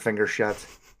glued her finger shut.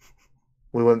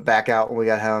 We went back out when we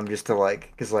got home just to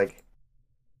because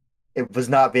it was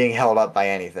not being held up by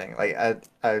anything. Like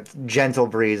a gentle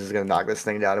breeze is going to knock this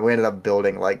thing down. And we ended up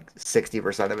building like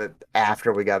 60% of it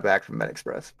after we got back from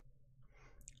MedExpress.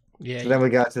 Yeah. So then we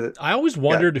got to I always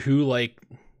wondered who like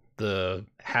the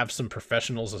have some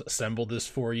professionals assemble this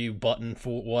for you button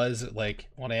was like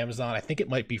on Amazon. I think it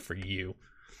might be for you.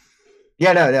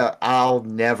 Yeah, no. I'll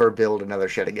never build another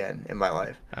shed again in my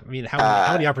life. I mean,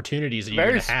 how many opportunities are you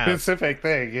going to have? Very specific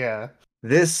thing, yeah.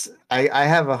 I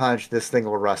have a hunch this thing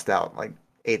will rust out in like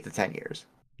 8 to 10 years.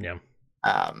 Yeah.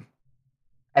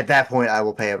 At that point, I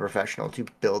will pay a professional to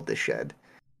build the shed.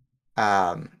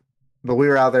 But we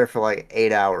were out there for like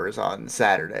 8 hours on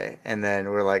Saturday, and then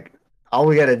we're like, all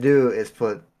we got to do is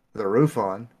put the roof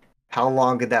on. How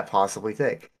long could that possibly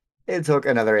take? It took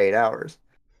another 8 hours.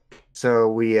 So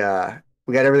we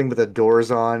got everything but the doors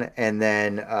on, and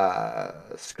then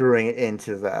screwing it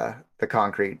into the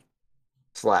concrete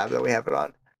slab that we have it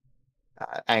on,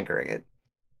 anchoring it.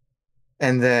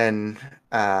 And then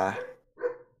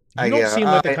you don't seem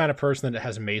like the kind of person that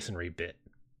has a masonry bit.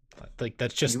 Like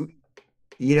that's just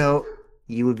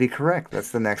you would be correct.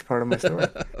 That's the next part of my story.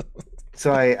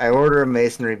 So I order a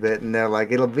masonry bit, and they're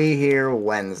like, it'll be here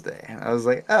Wednesday. And I was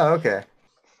like, oh, okay.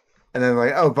 And then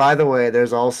like, oh, by the way,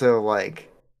 there's also like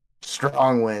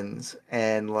strong winds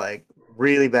and like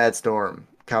really bad storm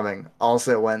coming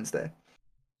also Wednesday.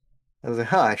 I was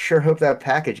like, I sure hope that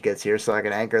package gets here so I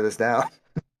can anchor this down.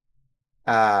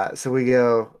 So we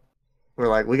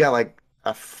got like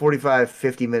a 45,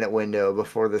 50-minute window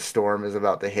before the storm is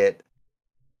about to hit.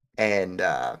 And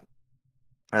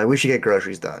we should get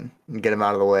groceries done and get them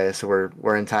out of the way so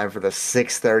we're in time for the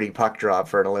 6:30 puck drop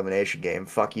for an elimination game.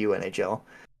 Fuck you, NHL.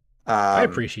 I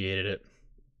appreciated it.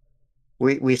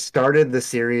 We started the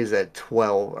series at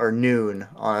 12 or noon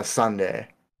on a Sunday,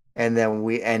 and then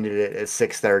we ended it at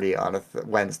 6:30 on a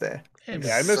Wednesday.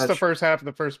 Yeah, I missed the first half of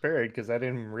the first period because I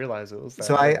didn't realize it was that.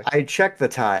 So I checked the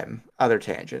time. Other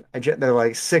tangent. They're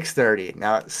like 6:30.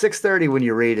 Now 6:30 when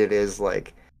you read it is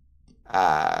like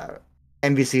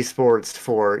NBC Sports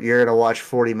you're gonna watch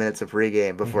 40 minutes of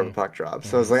pregame before the puck drop.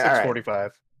 So I was like, 6:45. All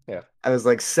right. Yeah. I was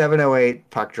like 7:08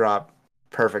 puck drop,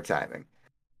 perfect timing.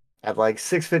 At like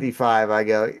 6:55, I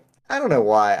go, I don't know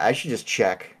why. I should just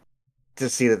check to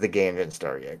see that the game didn't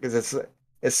start yet because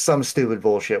it's some stupid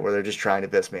bullshit where they're just trying to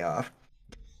piss me off.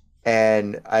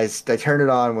 And I turned it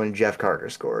on when Jeff Carter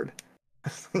scored.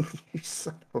 You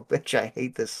son of a bitch! I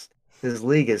hate this. This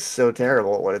league is so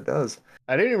terrible at what it does.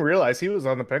 I didn't even realize he was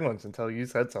on the Penguins until you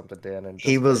said something, Dan. And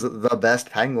he was the best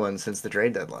Penguin since the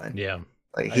trade deadline. Yeah.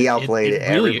 Like he outplayed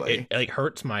everybody. It like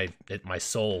hurts my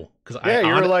soul because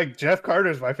you're like Jeff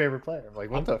Carter's my favorite player. I'm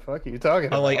like, what the fuck are you talking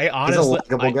about? Like, he's a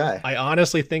likable guy. I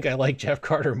honestly think I like Jeff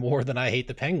Carter more than I hate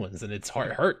the Penguins, and it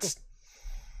hurts.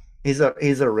 He's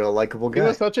a real likable guy. He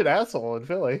was such an asshole in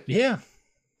Philly. Yeah,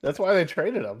 that's why they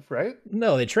traded him, right?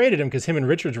 No, they traded him because him and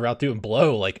Richards were out doing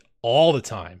blow like all the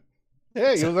time.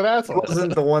 Yeah, he was an asshole. He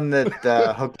wasn't the one that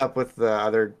hooked up with the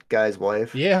other guy's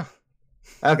wife. Yeah.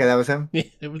 Okay, that was him.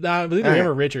 It was not. I believe him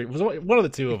or Richard. It was one of the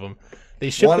two of them. They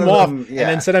shipped him off and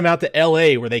then sent him out to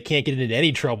L.A. where they can't get into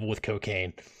any trouble with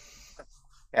cocaine.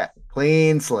 Yeah,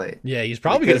 clean slate. Yeah, he's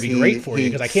probably going to be great for you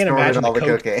because I can't imagine the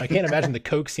coke. I can't imagine the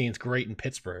coke scene's great in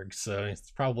Pittsburgh, so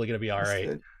it's probably going to be all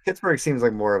right. Pittsburgh seems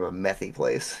like more of a methy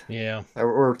place. Yeah,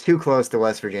 we're too close to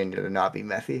West Virginia to not be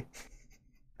methy.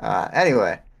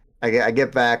 Anyway, I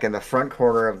get back and the front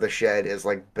corner of the shed is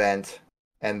like bent,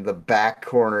 and the back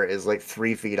corner is like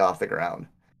 3 feet off the ground.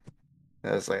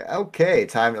 And I was like, okay,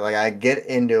 time. Like I get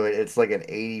into it. It's like an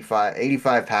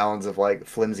 85 pounds of like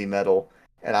flimsy metal.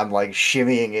 And I'm like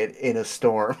shimmying it in a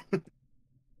storm.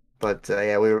 But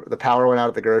the power went out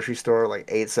at the grocery store like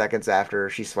 8 seconds after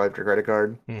she swiped her credit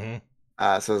card. Mm-hmm.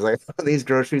 So I was like, these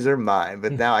groceries are mine.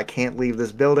 But now I can't leave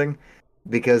this building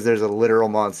because there's a literal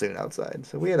monsoon outside.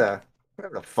 So we're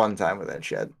having a fun time with that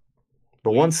shed.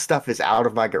 But once stuff is out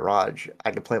of my garage, I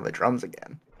can play my drums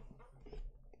again.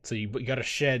 So you got a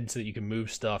shed so that you can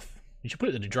move stuff. You should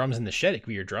put the drums in the shed. It could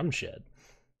be your drum shed.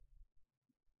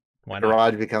 Why not?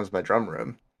 Garage becomes my drum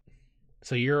room.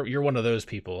 So you're one of those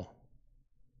people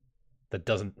that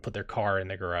doesn't put their car in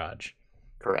the garage.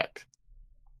 Correct.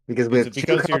 Because we have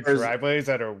because your driveway's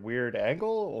at a weird angle,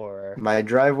 or my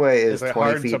driveway is it 20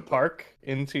 hard feet to park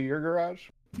into your garage?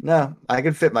 No, I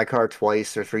could fit my car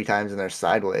twice or 3 times in there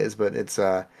sideways, but it's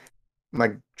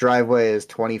my driveway is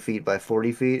 20 feet by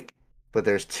 40 feet, but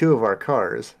there's 2 of our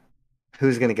cars.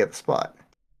 Who's gonna get the spot?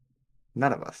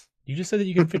 None of us. You just said that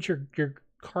you can fit your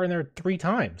car in there 3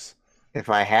 times. If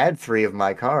I had 3 of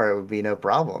my car, it would be no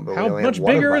problem. But how much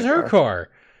bigger is her car?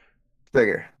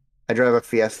 Bigger. I drive a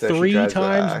Fiesta. 3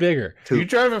 times bigger. You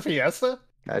drive a Fiesta?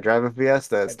 I drive a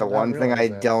Fiesta. It's the one thing I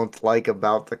don't like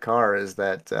about the car is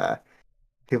that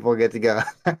people get to go.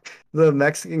 The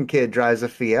Mexican kid drives a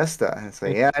Fiesta. I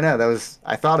say, yeah, I know.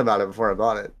 I thought about it before I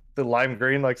bought it. The lime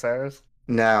green like Cyrus?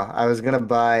 No, I was gonna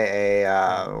buy it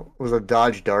was a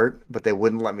Dodge Dart, but they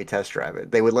wouldn't let me test drive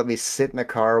it. They would let me sit in a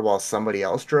car while somebody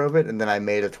else drove it, and then I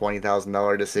made a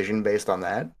 $20,000 decision based on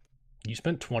that. You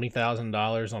spent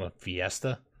 $20,000 on a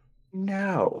Fiesta?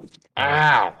 No.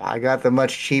 Ow! I got the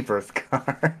much cheaper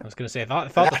car. I was gonna say I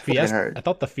thought the Fiesta. I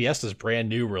thought the Fiestas brand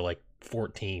new were like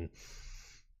 14,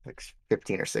 like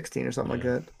 15 or 16 or something like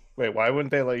that. Wait, why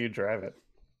wouldn't they let you drive it?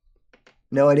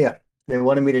 No idea. They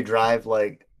wanted me to drive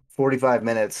like 45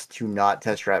 minutes to not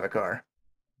test drive a car.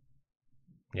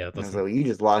 Yeah, so you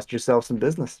just lost yourself some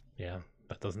business. Yeah,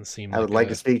 that doesn't seem. I would like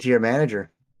to speak to your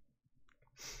manager.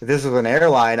 If this was an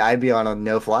airline, I'd be on a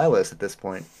no-fly list at this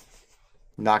point.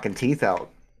 Knocking teeth out.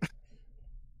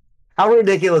 How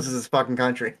ridiculous is this fucking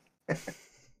country?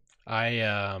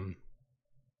 I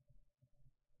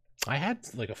had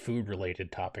like a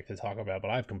food-related topic to talk about, but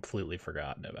I've completely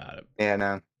forgotten about it. Yeah,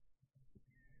 no.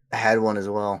 I had one as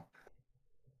well.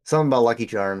 Something about Lucky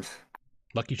Charms.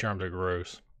 Lucky Charms are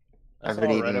gross. I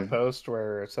read a post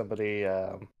where somebody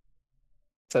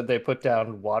said they put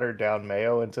down watered down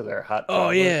mayo into their hot chocolate. Oh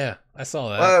yeah, I saw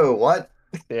that. Whoa, what?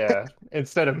 Yeah,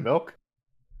 instead of milk.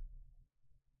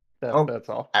 That's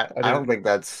all. I don't think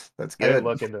that's good. I didn't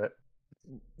look into it.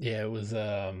 Yeah, it was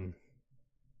yeah,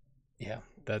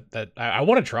 that I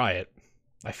want to try it.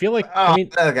 I feel like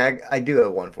okay, I do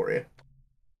have one for you.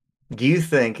 Do you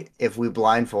think if we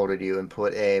blindfolded you and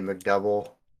put a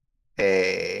McDouble,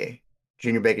 a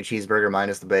Junior Bacon Cheeseburger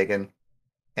minus the bacon,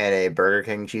 and a Burger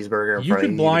King cheeseburger in front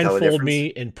of you, could blindfold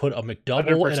me and put a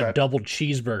McDouble 100%. And a double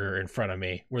cheeseburger in front of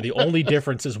me, where the only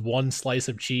difference is one slice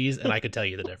of cheese, and I could tell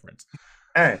you the difference.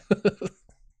 All right.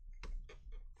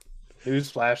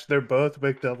 Newsflash, they're both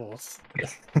McDoubles.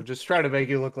 I'm just trying to make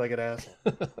you look like an asshole.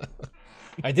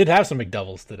 I did have some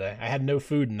McDoubles today. I had no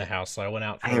food in the house, so I went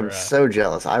out for... I am so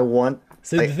jealous. I want...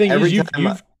 So the thing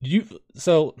is,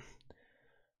 so,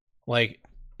 like,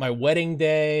 my wedding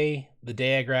day, the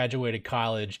day I graduated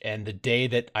college, and the day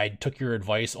that I took your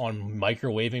advice on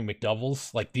microwaving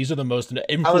McDoubles, like, these are the most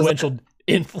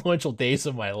influential days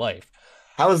of my life.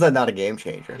 How is that not a game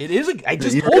changer? It is. I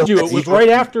just told you it was right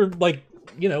after, like,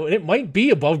 you know, it might be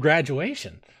above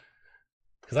graduation.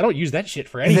 Because I don't use that shit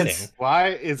for anything. Why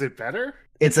is it better?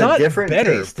 It's a different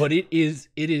better, taste. But it is.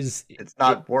 It's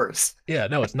not worse. Yeah,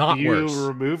 no, it's not worse. Do you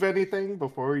remove anything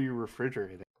before you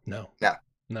refrigerate it? No.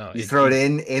 You throw it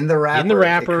in the wrapper. In the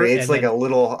wrapper, it creates like a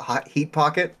little hot heat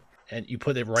pocket, and you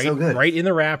put it right in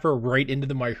the wrapper, right into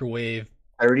the microwave.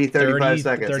 35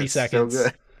 seconds. 30 seconds. So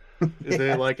good. Is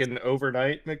it like an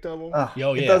overnight McDouble? Oh,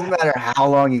 yeah. It doesn't matter how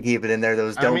long you keep it in there.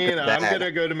 Those don't. I'm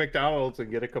gonna go to McDonald's and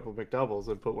get a couple McDoubles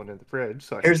and put one in the fridge.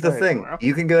 So here's the thing: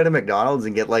 you can go to McDonald's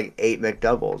and get like 8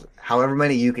 McDoubles. However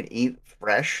many you can eat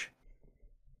fresh,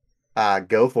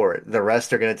 go for it. The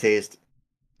rest are gonna taste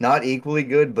not equally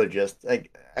good, but just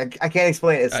like I can't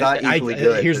explain it. It's not equally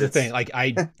good. Here's the thing: like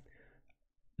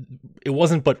it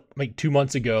wasn't but like 2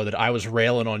 months ago that I was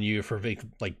railing on you for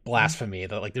like blasphemy,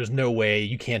 that like there's no way,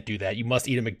 you can't do that, you must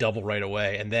eat a McDouble right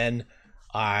away. And then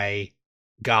I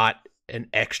got an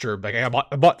extra, like I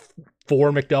bought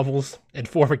 4 McDoubles, and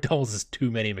 4 McDoubles is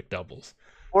too many McDoubles.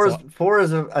 Four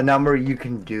is a number you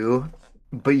can do,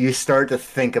 but you start to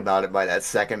think about it by that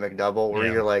second McDouble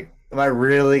where you're like, am I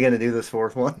really gonna do this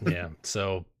 4th one? Yeah.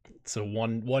 So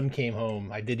one came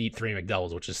home. I did eat 3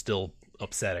 McDoubles, which is still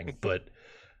upsetting, but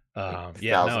it's 3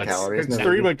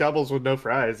 McDoubles with no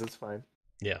fries. It's fine.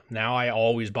 Yeah. Now I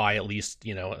always buy at least,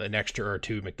 you know, an extra or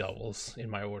 2 McDoubles in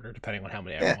my order, depending on how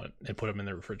many I want, and put them in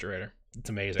the refrigerator. It's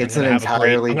amazing. It's I'm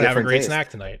gonna have a great snack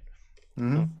tonight.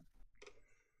 Mm-hmm.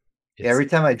 Every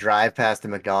time I drive past a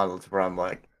McDonald's where I'm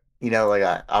like, you know,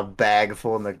 like a bag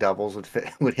full of McDoubles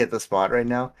would hit the spot right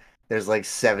now. There's like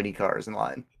 70 cars in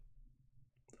line.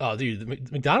 Oh, dude,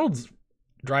 the McDonald's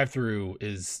drive-through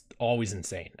is always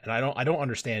insane, and I don't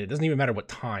understand it. It doesn't even matter what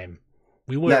time.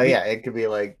 It could be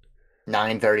like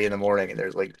 9:30 in the morning, and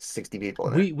there's like 60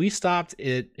 people in it. We stopped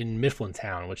it in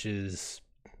Mifflintown, which is,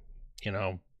 you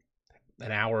know,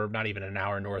 an hour, not even an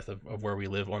hour north of where we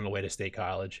live, on the way to State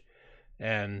College,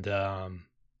 and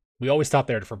we always stop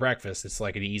there for breakfast. It's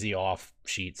like an easy off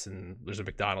Sheetz, and there's a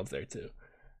McDonald's there too.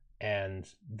 And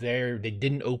they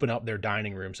didn't open up their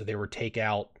dining room, so they were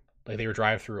takeout, like they were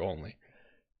drive-through only.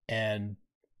 And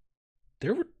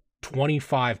there were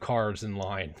 25 cars in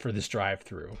line for this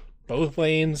drive-through, both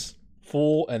lanes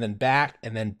full, and then back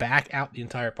out the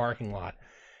entire parking lot.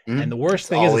 And the worst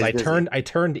thing is I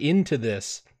turned into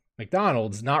this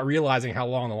McDonald's not realizing how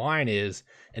long the line is,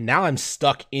 and now I'm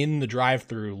stuck in the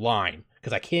drive-through line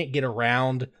because I can't get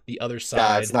around the other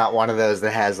side. It's not one of those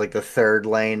that has like the third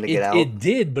lane to get out. It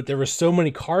did, but there were so many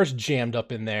cars jammed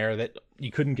up in there that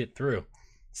you couldn't get through.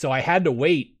 So I had to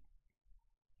wait,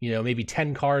 maybe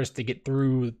 10 cars to get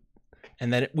through,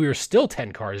 and then we were still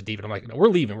 10 cars deep. And I'm like, no, we're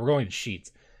leaving. We're going to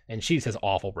Sheetz. And Sheetz has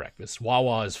awful breakfast.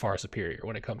 Wawa is far superior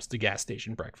when it comes to gas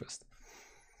station breakfast.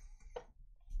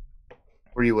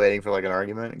 Were you waiting for like an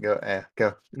argument? Go.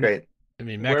 Great. I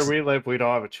mean, where we live, we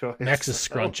don't have a choice. Mex is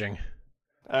scrunching.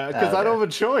 Because I don't have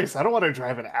a choice. I don't want to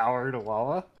drive an hour to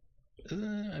Wawa.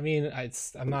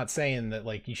 I'm not saying that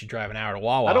like you should drive an hour to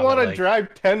Wawa. I don't want to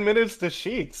drive 10 minutes to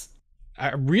Sheetz.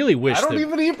 I really wish. I don't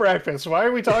even eat breakfast. Why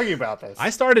are we talking about this? I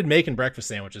started making breakfast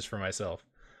sandwiches for myself,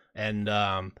 and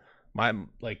I'm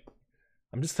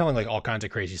just telling like all kinds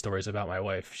of crazy stories about my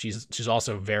wife. She's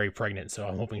also very pregnant, so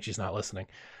I'm hoping she's not listening.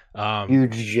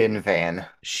 Huge gin fan.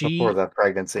 Before the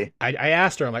pregnancy, I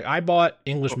asked her. I'm like, I bought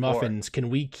English muffins. Can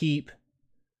we keep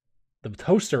the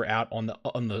toaster out on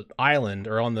the island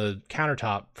or on the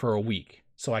countertop for a week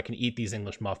so I can eat these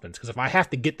English muffins? Because if I have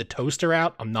to get the toaster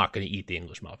out, I'm not going to eat the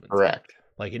English muffins. Correct.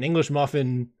 Like an English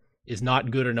muffin is not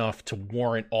good enough to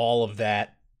warrant all of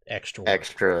that extra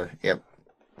work. Yep.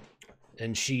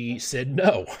 And she said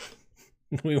no.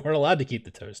 We weren't allowed to keep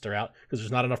the toaster out because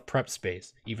there's not enough prep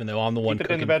space, even though I'm the one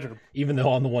cooking. In the bedroom. Even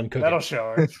though I'm the one cooking. That'll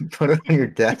show her. Put it on your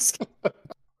desk.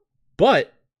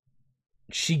 But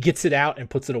she gets it out and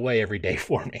puts it away every day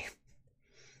for me.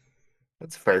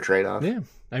 That's a fair trade-off. Yeah.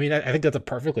 I mean, I think that's a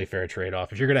perfectly fair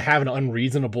trade-off. If you're going to have an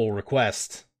unreasonable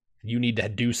request, you need to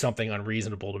do something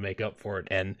unreasonable to make up for it.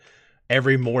 And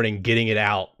every morning getting it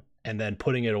out and then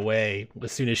putting it away,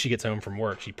 as soon as she gets home from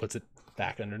work, she puts it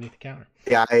back underneath the counter.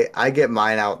 Yeah, I get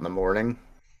mine out in the morning.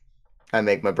 I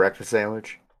make my breakfast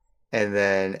sandwich. And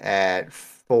then at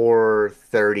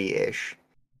 4:30-ish,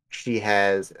 she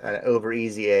has an over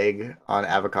easy egg on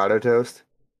avocado toast.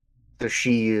 So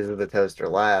she uses the toaster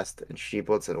last and she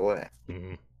puts it away.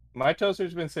 Mm-hmm. My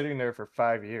toaster's been sitting there for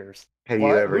 5 years. Have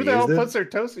you ever used it? Who the hell puts their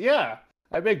toaster? Yeah,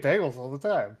 I make bagels all the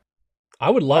time. I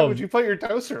would love. Why would you put your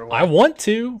toaster away? I want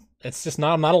to. It's just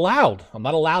not. I'm not allowed. I'm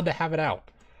not allowed to have it out.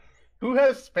 Who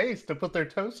has space to put their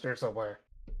toaster somewhere?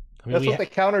 I mean, that's what the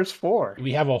counter's for.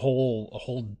 We have a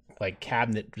whole like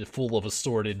cabinet full of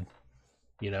assorted,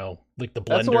 like the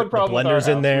blender. The blender's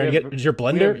in there. Is your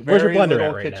blender? Where's your blender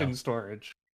at right kitchen now?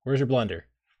 Storage. Where's your blender?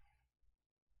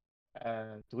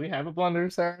 Do we have a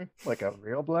blender, Sarah? Like a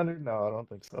real blender? No, I don't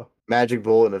think so. Magic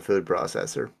Bowl and a food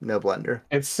processor. No blender.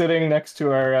 It's sitting next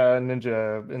to our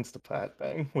Ninja Instapot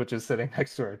thing, which is sitting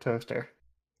next to our toaster.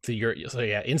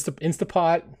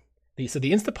 Instapot. So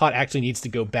the Instapot actually needs to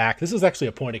go back. This is actually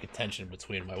a point of contention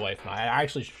between my wife and I. I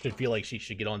actually should feel like she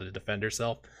should get on to defend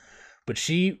herself. But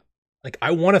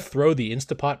I want to throw the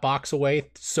Instapot box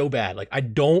away so bad. Like, I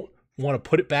don't want to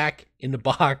put it back in the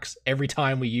box every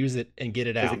time we use it and get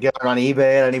it out. Is it going on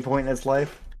eBay at any point in its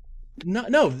life?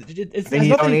 No, then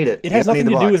you don't need it. It has nothing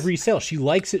to do with resale. She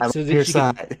likes it so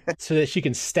that she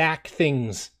can stack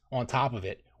things on top of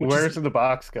it. Where does the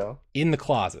box go? In the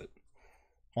closet.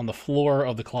 On the floor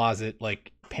of the closet,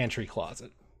 like pantry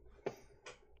closet.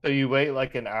 So you wait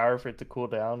like an hour for it to cool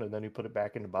down, and then you put it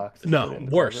back in the box? No,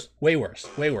 worse. Way worse.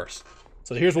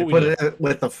 So here's what we do. Put it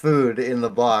with the food in the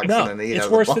box. No, and then eat it's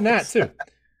worse than that too.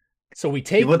 So we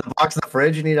take... You put the box in the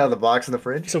fridge and eat out of the box in the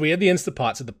fridge? So we have the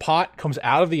Instapot. So the pot comes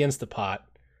out of the Instapot,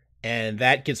 and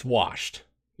that gets washed,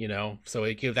 So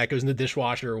that goes in the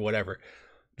dishwasher or whatever.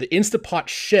 The Instapot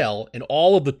shell and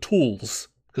all of the tools...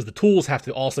 because the tools have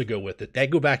to also go with it. They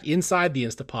go back inside the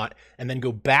Instapot and then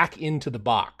go back into the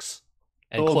box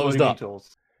and closed up.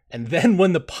 And then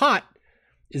when the pot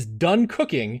is done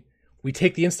cooking, we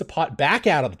take the Instapot back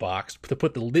out of the box to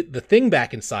put the thing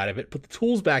back inside of it, put the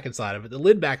tools back inside of it, the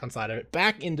lid back inside of it,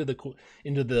 back into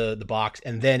the box,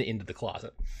 and then into the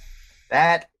closet.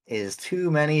 That is too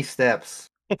many steps.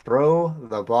 Throw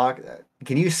the box.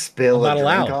 Can you spill a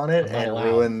drink on it and allowed.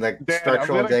 ruin the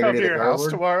structural integrity of the house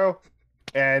tomorrow,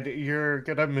 and you're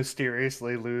gonna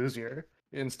mysteriously lose your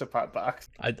Instapot box?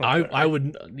 I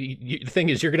would. The thing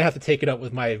is, you're gonna have to take it up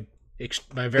with my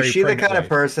very. Is she the kind of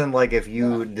person like if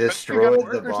you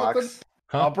destroyed the box?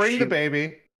 Huh? I'll bring the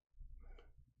baby.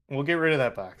 We'll get rid of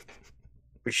that box.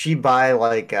 Would she buy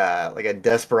like a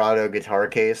Desperado guitar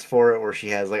case for it, where she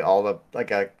has like all the like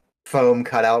a foam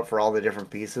cutout for all the different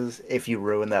pieces? If you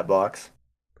ruin that box,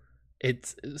 I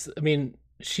mean,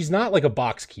 she's not like a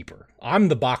box keeper. I'm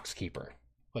the box keeper.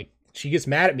 Like she gets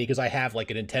mad at me because I have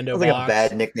like a Nintendo box. Like a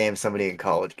bad nickname somebody in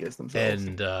college gives themselves.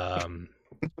 And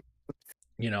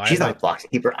you know, she's not a box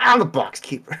keeper. I'm the box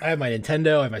keeper. I have my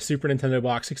Nintendo. I have my Super Nintendo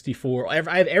box, 64. I have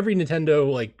every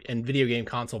Nintendo like and video game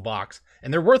console box,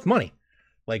 and they're worth money.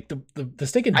 Like the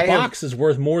stinking box is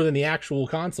worth more than the actual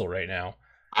console right now.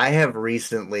 I have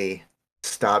recently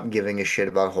stopped giving a shit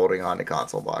about holding on to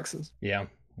console boxes. Yeah,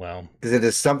 well, because it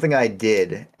is something I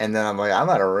did, and then I'm like, I'm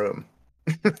out of room.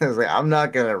 I was like, I'm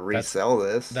not gonna resell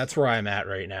this. That's where I'm at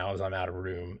right now. Is I'm out of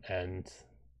room, and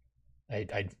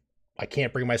I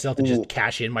can't bring myself to just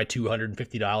cash in my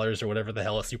 $250 or whatever the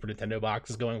hell a Super Nintendo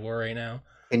box is going for right now.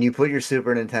 Can you put your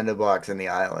Super Nintendo box in the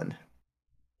island?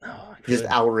 Oh, just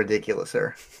out ridiculous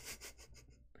her.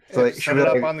 So like, set it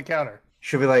up on the counter.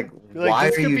 She'll be like, why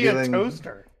are you doing a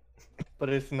toaster? But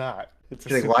it's not. It's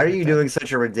like, why are you doing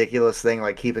such a ridiculous thing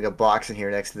like keeping a box in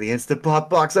here next to the Instant Pot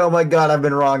box? Oh my god, I've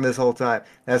been wrong this whole time.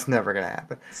 That's never gonna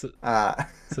happen. But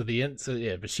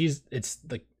it's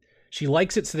like she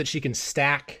likes it so that she can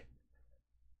stack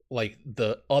like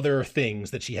the other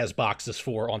things that she has boxes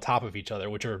for on top of each other,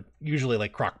 which are usually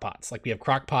like crock pots. Like we have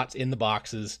crock pots in the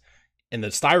boxes, and the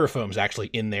styrofoam's actually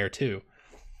in there too.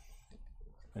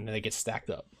 And then they get stacked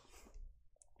up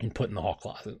and put in the hall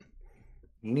closet.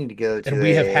 You need to go to and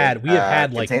we have had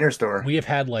like Container Store. We have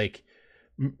had like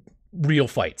real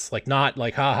fights, like not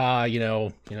like haha, you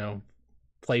know,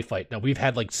 play fight. No, we've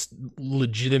had like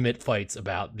legitimate fights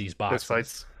about these boxes.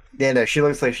 Fights. Yeah, no, she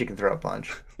looks like she can throw a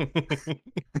punch.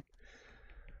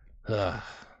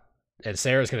 And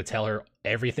Sarah's gonna tell her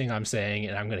everything I'm saying,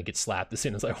 and I'm gonna get slapped as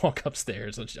soon as I walk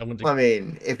upstairs. I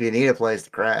mean, if you need a place to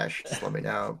crash, just let me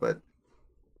know. But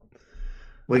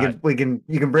you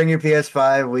can bring your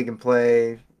PS5. We can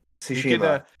play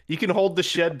Tsushima. You can hold the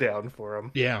shed down for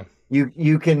him. Yeah.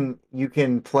 You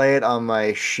can play it on my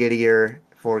shittier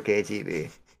 4K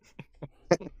TV.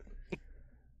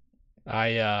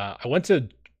 I went to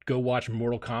go watch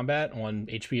Mortal Kombat on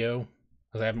HBO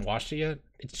because I haven't watched it yet.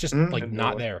 It's just like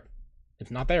not there.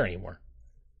 It's not there anymore.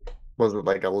 Was it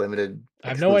like a limited? I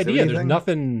have no idea. There's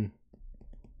nothing.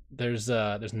 There's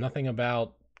nothing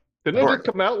about. Didn't it just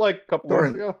come out like a couple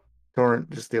months ago? Torrent,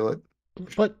 just steal it.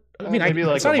 But I mean,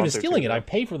 it's not even stealing it. I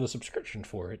pay for the subscription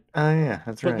for it. Oh yeah,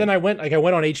 that's right. But then I went on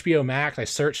HBO Max. I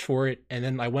searched for it, and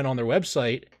then I went on their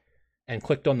website and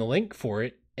clicked on the link for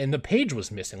it, and the page was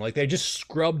missing. Like they just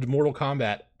scrubbed Mortal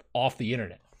Kombat off the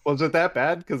internet. Was it that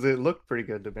bad? Because it looked pretty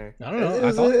good to me. I don't know.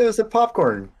 It was a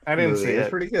popcorn. I didn't see it. It was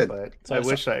pretty good. But so I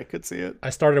wish I could see it.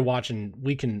 I started watching.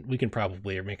 We can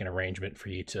probably make an arrangement for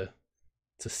you to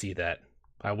see that.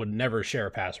 I would never share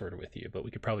a password with you, but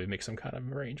we could probably make some kind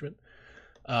of arrangement.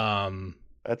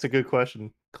 That's a good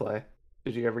question, Clay.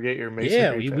 Did you ever get your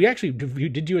masonry? Yeah, we actually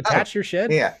did. You attach your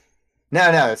shed? Yeah.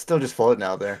 No, it's still just floating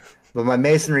out there. But my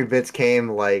masonry bits came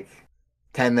like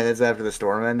 10 minutes after the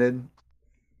storm ended.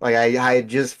 Like I had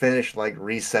just finished like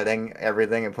resetting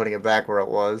everything and putting it back where it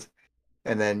was,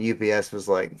 and then UPS was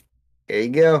like, "Here you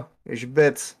go. Here's your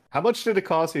bits." How much did it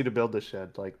cost you to build the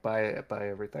shed? Like buy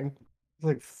everything? It's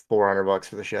like $400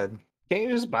 for the shed. Can't you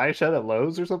just buy a shed at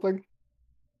Lowe's or something,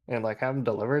 and like have them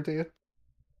deliver it to you?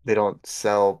 They don't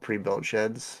sell pre-built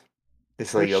sheds. They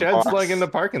sell you sheds like in the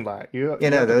parking lot. You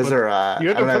those are. You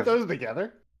have to put those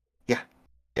together.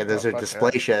 Yeah, those are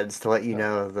display sheds to let you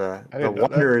know the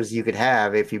wonders you could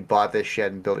have if you bought this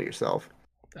shed and built it yourself.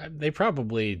 They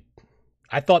probably.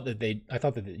 I thought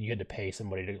that you had to pay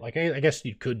somebody to like. I guess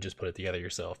you could just put it together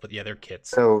yourself, but yeah, they're kits.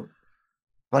 So,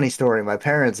 funny story. My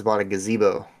parents bought a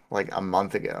gazebo like a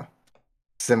month ago,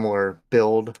 similar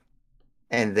build,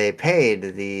 and they paid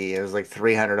it was like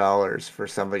 $300 for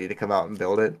somebody to come out and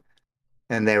build it,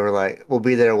 and they were like, "We'll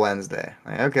be there Wednesday."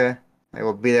 Like, okay,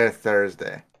 we'll be there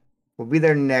Thursday. We'll be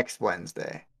there next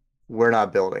Wednesday. We're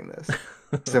not building this.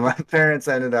 So my parents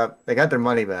they got their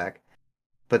money back,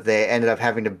 but they ended up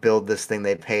having to build this thing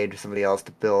they paid somebody else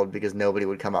to build because nobody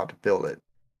would come out to build it.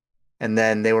 And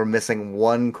then they were missing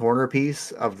one corner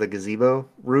piece of the gazebo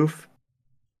roof.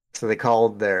 So they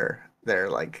called their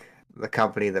like the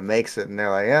company that makes it, and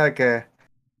they're like, yeah, okay,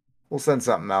 we'll send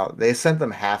something out. They sent them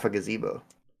half a gazebo.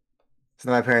 So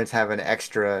my parents have an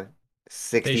extra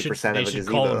 60% of a gazebo. They should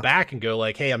call them back and go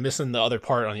like, "Hey, I'm missing the other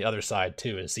part on the other side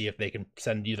too," and see if they can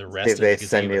send you the rest. If they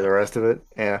send you the rest of it,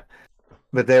 yeah.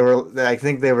 But I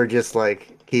think they were just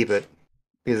like, keep it,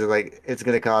 because like it's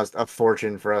gonna cost a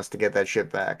fortune for us to get that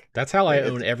shit back. That's how I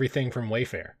own everything from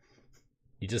Wayfair.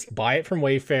 You just buy it from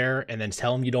Wayfair and then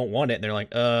tell them you don't want it, and they're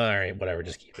like, all right, whatever,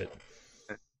 just keep it.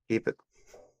 Keep it.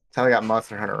 That's how I got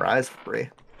Monster Hunter Rise for free.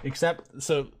 Except,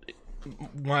 so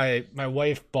my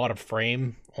wife bought a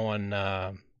frame on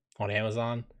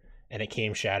Amazon, and it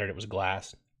came shattered. It was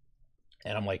glass,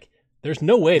 and I'm like, there's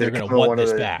no way they're gonna want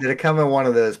this back. Did it come in one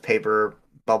of those paper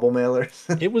bubble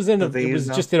mailers? It was in it was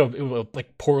just in a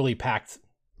like poorly packed,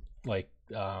 like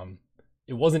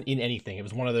it wasn't in anything. It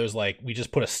was one of those like we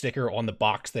just put a sticker on the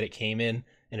box that it came in,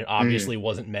 and it obviously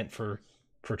wasn't meant for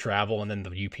travel. And then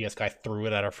the UPS guy threw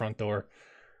it at our front door.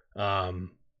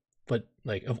 But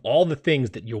like of all the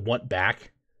things that you want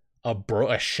back,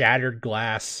 a shattered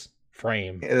glass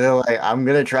frame. They're like, I'm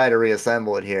gonna try to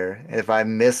reassemble it here. If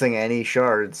I'm missing any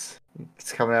shards,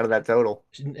 it's coming out of that total.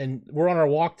 And we're on our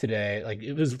walk today. Like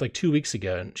it was like 2 weeks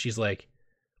ago, and she's like,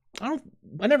 I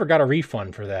never got a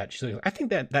refund for that. She's like, I think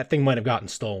that thing might have gotten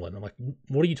stolen. I'm like,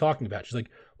 what are you talking about? She's like,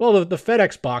 well, the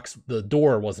FedEx box, the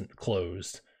door wasn't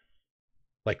closed.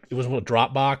 Like it was a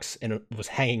drop box and it was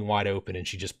hanging wide open, and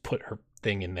she just put her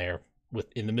thing in there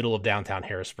in the middle of downtown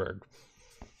Harrisburg.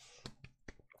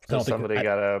 So somebody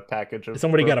got a package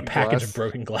of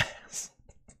broken glass.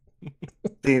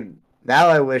 Dude, now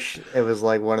I wish it was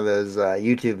like one of those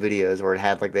YouTube videos where it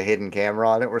had like the hidden camera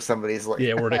on it, where somebody's like,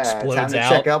 yeah, where it explodes time to out.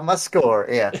 Check out my score.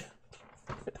 Yeah,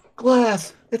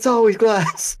 glass. It's always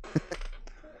glass.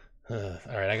 All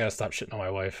right, I gotta stop shitting on my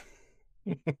wife.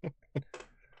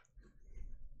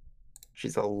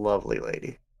 She's a lovely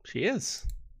lady. She is.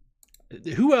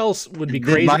 Who else would be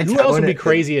crazy? Who else would be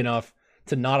crazy enough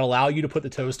to not allow you to put the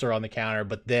toaster on the counter,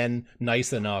 but then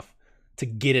nice enough to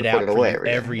get it out for you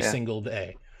every single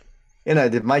day? You know,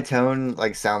 did my tone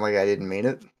like sound like I didn't mean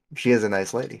it? She is a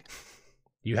nice lady.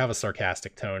 You have a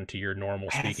sarcastic tone to your normal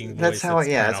speaking voice. That's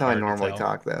how I normally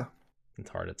talk, though. It's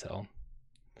hard to tell.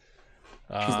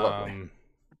 She's lovely.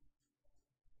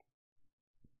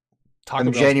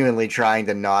 I'm genuinely trying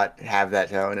to not have that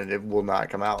tone, and it will not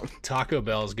come out. Taco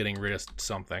Bell is getting rid of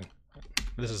something.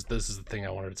 This is the thing I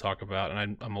wanted to talk about,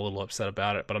 and I'm a little upset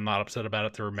about it, but I'm not upset about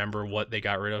it to remember what they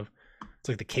got rid of. It's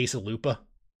like the Quesalupa.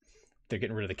 They're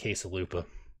getting rid of the Quesalupa.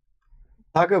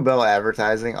 Taco Bell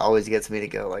advertising always gets me to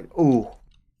go like, ooh,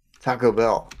 Taco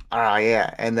Bell. Ah,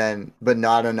 yeah. And then, but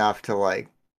not enough to like,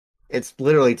 it's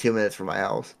literally 2 minutes from my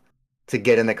house to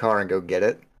get in the car and go get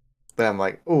it. But I'm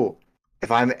like, ooh, if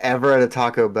I'm ever at a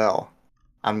Taco Bell,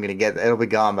 I'm going to get it. It'll be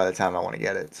gone by the time I want to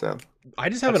get it. So I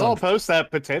just have it on post that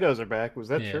potatoes are back. Was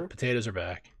that true? Potatoes are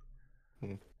back.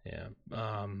 Yeah.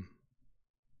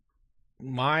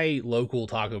 My local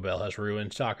Taco Bell has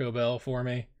ruined Taco Bell for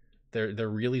me. They're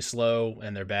really slow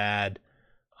and they're bad.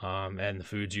 And the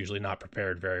food's usually not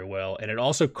prepared very well. And it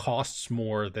also costs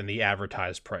more than the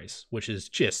advertised price, which is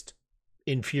just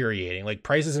infuriating. Like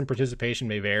prices and participation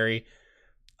may vary.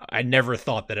 I never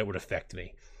thought that it would affect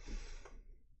me.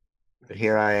 But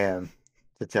here I am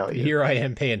to tell you. Here I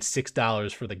am paying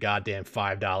 $6 for the goddamn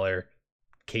 $5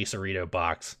 quesarito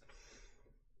box.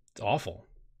 It's awful.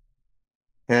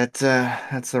 That's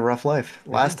a rough life.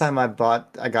 Last time I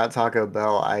got Taco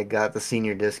Bell, I got the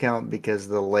senior discount because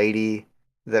the lady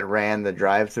that ran the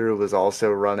drive-thru was also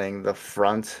running the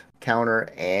front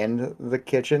counter and the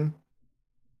kitchen.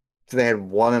 So they had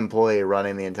one employee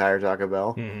running the entire Taco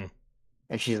Bell. Mm-hmm.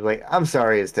 And she's like, I'm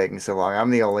sorry it's taking so long. I'm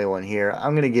the only one here.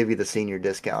 I'm going to give you the senior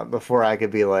discount. Before I could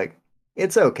be like,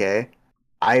 it's okay.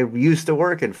 I used to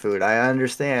work in food. I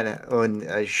understand when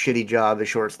a shitty job is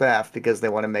short staffed because they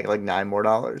want to make like $9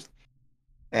 more.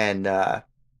 And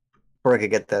before I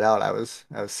could get that out, I was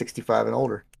 65 and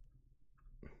older.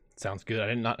 Sounds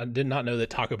good. I did not know that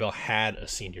Taco Bell had a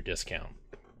senior discount.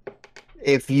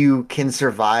 If you can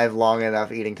survive long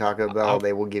enough eating Taco Bell,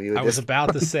 they will give you a discount. I was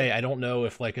about to say, I don't know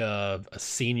if like a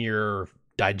senior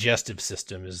digestive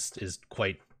system is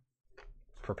quite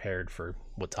prepared for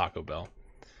what Taco Bell.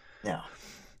 No.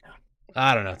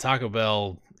 I don't know. Taco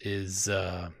Bell is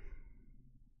so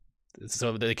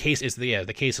the case is the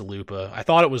Quesalupa. I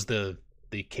thought it was the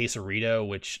quesarito,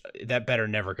 which that better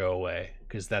never go away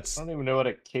because that's. I don't even know what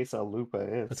a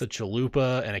Quesalupa is. It's a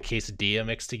chalupa and a quesadilla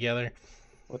mixed together.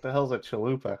 What the hell's a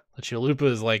chalupa? A chalupa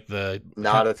is like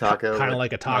not a taco, kind of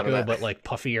like a taco, but like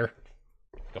puffier,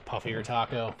 like a puffier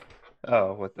taco.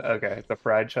 Oh, okay, the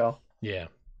fried shell. Yeah,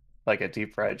 like a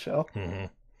deep fried shell. Mm-hmm.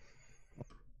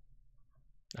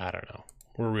 I don't know.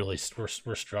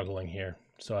 we're struggling here.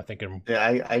 So I think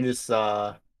I just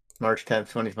saw March 10th,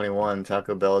 2021.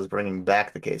 Taco Bell is bringing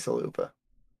back the quesalupa.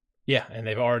 Yeah, and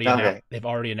they've already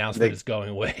announced that it's going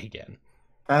away again.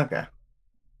 Okay.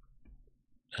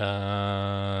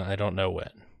 I don't know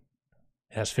when.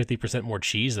 It has 50% more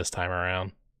cheese this time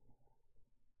around.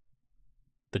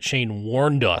 The chain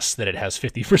warned us that it has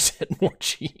 50% more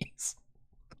cheese.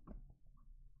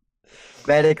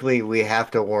 Medically, we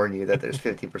have to warn you that there's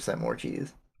 50% more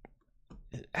cheese.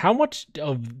 How much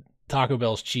of Taco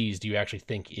Bell's cheese do you actually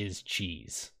think is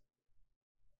cheese?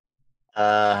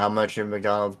 How much of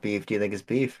McDonald's beef do you think is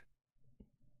beef?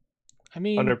 I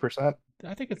mean, 100%.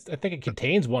 I think it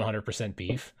contains 100%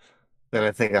 beef. Then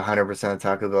I think 100% of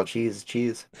Taco Bell cheese is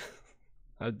cheese.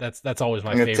 That's always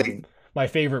my favorite. My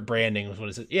favorite branding was what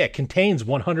is it? Yeah, it contains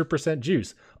 100%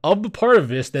 juice. Of the part of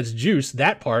this that's juice,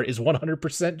 that part is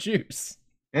 100% juice.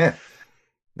 Yeah.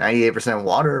 98%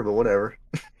 water, but whatever.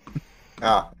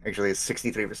 Actually it's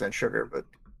 63% sugar, but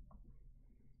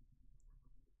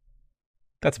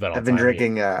that's about all. I've been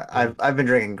drinking I've been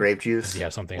drinking grape juice. Yeah,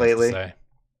 something lately. Else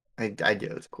to say. I do,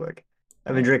 it's quick.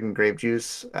 I've been drinking grape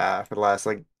juice for the last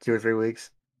like 2 or 3 weeks.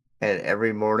 And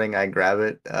every morning I grab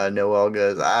it. Noel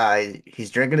goes,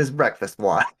 he's drinking his breakfast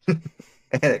wine.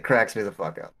 And it cracks me the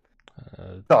fuck up.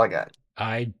 That's all I got.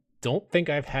 I don't think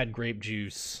I've had grape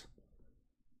juice.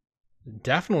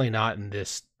 Definitely not in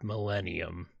this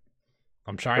millennium.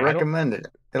 I'm trying. I recommend it.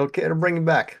 It'll bring you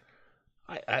back.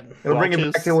 It'll bring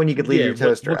you back to when you could leave your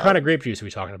toaster. What kind of grape juice are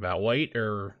we talking about? White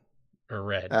or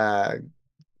red?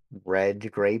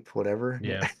 Red grape, whatever.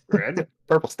 Yeah. Red?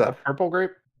 Purple stuff. Purple grape?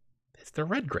 They're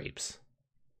red grapes.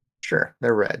 Sure,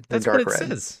 they're red. They're That's dark what it red.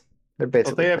 Says. They're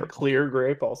basically. They have clear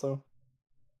grape also.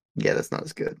 Yeah, that's not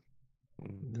as good.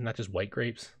 Not just white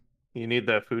grapes. You need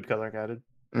the food coloring added.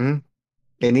 Mm-hmm.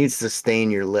 It needs to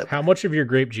stain your lip. How much of your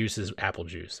grape juice is apple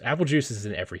juice? Apple juice is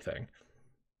in everything.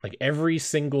 Like every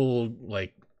single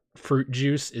like fruit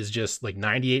juice is just like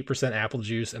 98% apple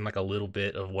juice and like a little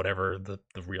bit of whatever the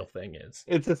real thing is.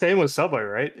 It's the same with Subway,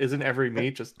 right? Isn't every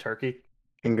meat just turkey?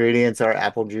 Ingredients are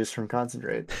apple juice from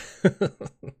concentrate,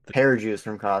 pear juice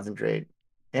from concentrate,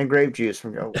 and grape juice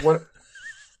from what?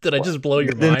 Did I just blow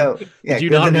your mind? Yeah, did you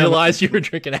not realize you were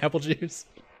drinking apple juice?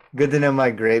 Good to know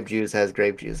my grape juice has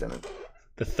grape juice in it.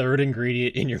 The third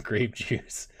ingredient in your grape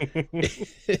juice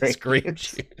is grape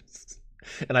juice.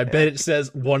 And I bet it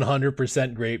says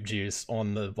 100% grape juice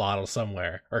on the bottle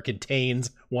somewhere, or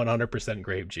contains 100%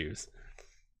 grape juice.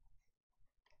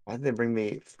 Why did they bring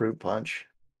me fruit punch?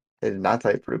 They did not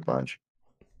type fruit punch.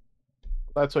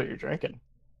 That's what you're drinking,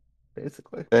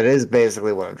 basically. That is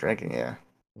basically what I'm drinking, yeah.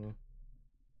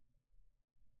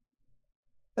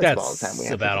 That's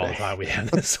about all the time we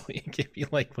have this week. If you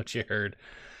like what you heard,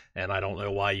 and I don't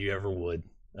know why you ever would,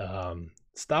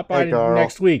 stop by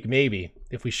next week, maybe,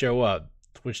 if we show up.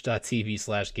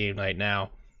 Twitch.tv/Game Night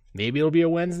Now. Maybe it'll be a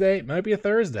Wednesday, it might be a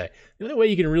Thursday. The only way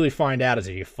you can really find out is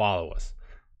if you follow us.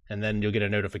 And then you'll get a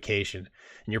notification.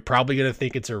 And you're probably going to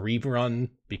think it's a rerun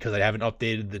because I haven't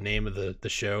updated the name of the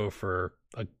show for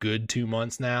a good 2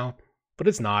 months now. But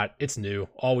it's not. It's new.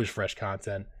 Always fresh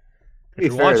content.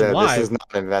 If you're watching live, this is not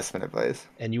an investment advice.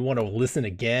 And you want to listen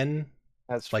again,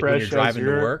 that's like when you're driving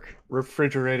to work.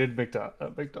 Refrigerated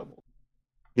McDouble.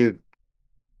 Dude,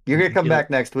 you're going to come back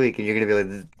next week and you're going to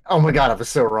be like, oh my God, I was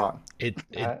so wrong.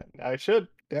 I should.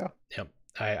 Yeah. Yep.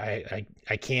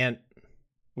 I can't.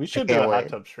 We should do a hot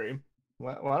tub stream.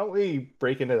 Why don't we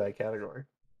break into that category?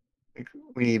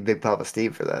 We need Big Papa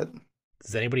Steve for that.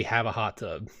 Does anybody have a hot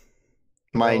tub?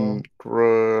 Mine,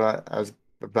 I was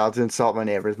about to insult my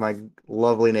neighbors. My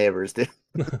lovely neighbors do.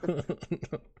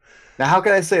 Now, how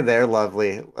can I say they're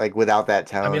lovely, like without that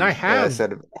tone? I mean, I have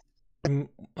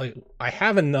I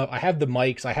have enough. I have the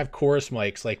mics. I have chorus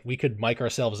mics. Like we could mic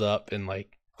ourselves up and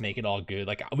like make it all good.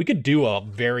 Like we could do a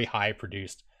very high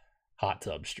produced hot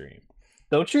tub stream.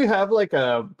 Don't you have like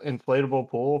a inflatable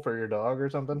pool for your dog or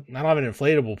something? I don't have an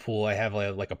inflatable pool. I have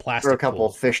like a plastic. Throw a couple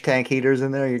of fish tank heaters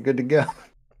in there. You're good to go.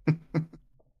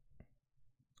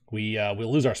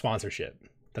 We'll lose our sponsorship.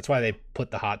 That's why they put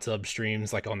the hot tub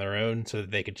streams like on their own, so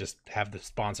that they could just have the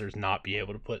sponsors not be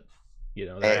able to put,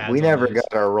 their ads we never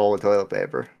got our roll of toilet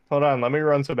paper. Hold on, let me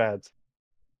run some ads.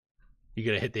 You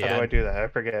gotta hit the ad. How do I do that? I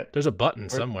forget. There's a button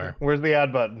somewhere. Where's the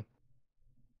ad button?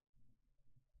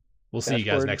 We'll see you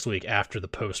guys next week after the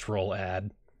post-roll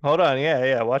ad. Hold on,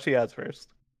 yeah. Watch the ads first.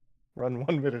 Run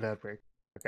 1 minute ad break.